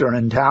young doctor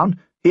in town,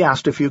 he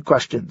asked a few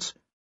questions.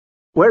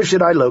 Where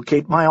should I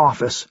locate my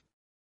office?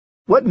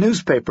 What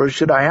newspapers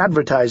should I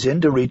advertise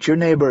in to reach your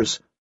neighbors?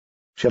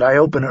 Should I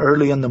open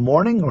early in the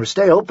morning or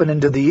stay open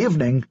into the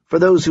evening for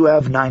those who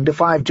have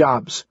 9-to-5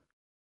 jobs?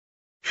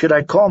 Should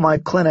I call my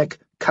clinic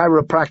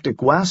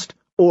Chiropractic West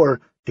or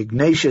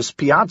Ignatius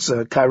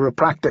Piazza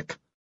Chiropractic?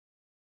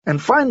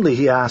 And finally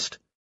he asked,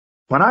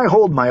 when I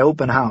hold my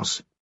open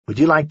house, would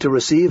you like to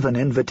receive an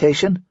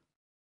invitation?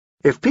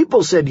 If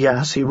people said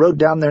yes, he wrote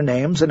down their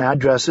names and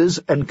addresses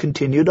and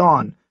continued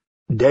on,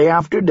 day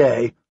after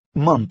day,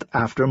 month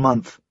after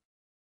month.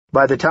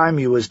 By the time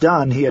he was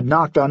done, he had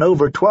knocked on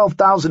over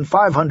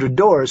 12,500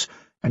 doors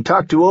and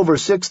talked to over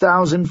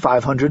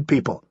 6,500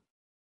 people.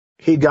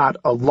 He got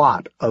a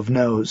lot of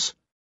no's.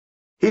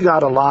 He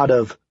got a lot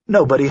of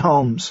nobody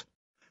homes.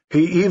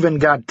 He even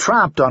got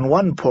trapped on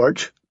one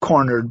porch,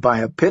 cornered by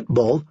a pit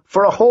bull,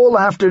 for a whole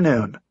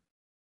afternoon.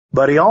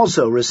 But he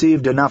also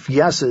received enough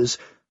yeses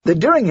that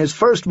during his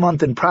first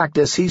month in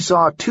practice he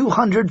saw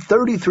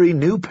 233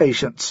 new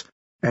patients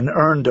and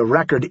earned a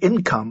record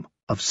income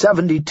of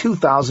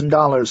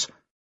 $72,000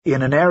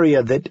 in an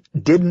area that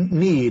didn't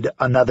need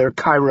another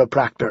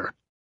chiropractor.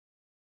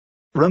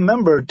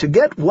 Remember, to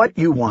get what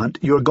you want,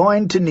 you're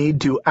going to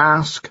need to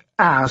ask,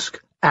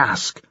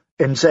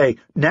 and say,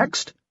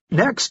 next,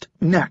 next,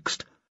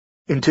 next,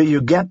 until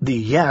you get the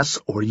yes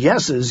or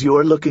yeses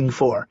you're looking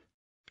for.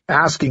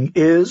 Asking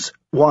is,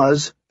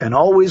 was, and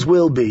always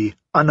will be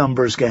a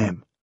numbers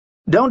game.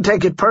 Don't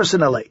take it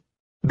personally,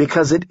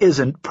 because it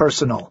isn't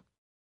personal.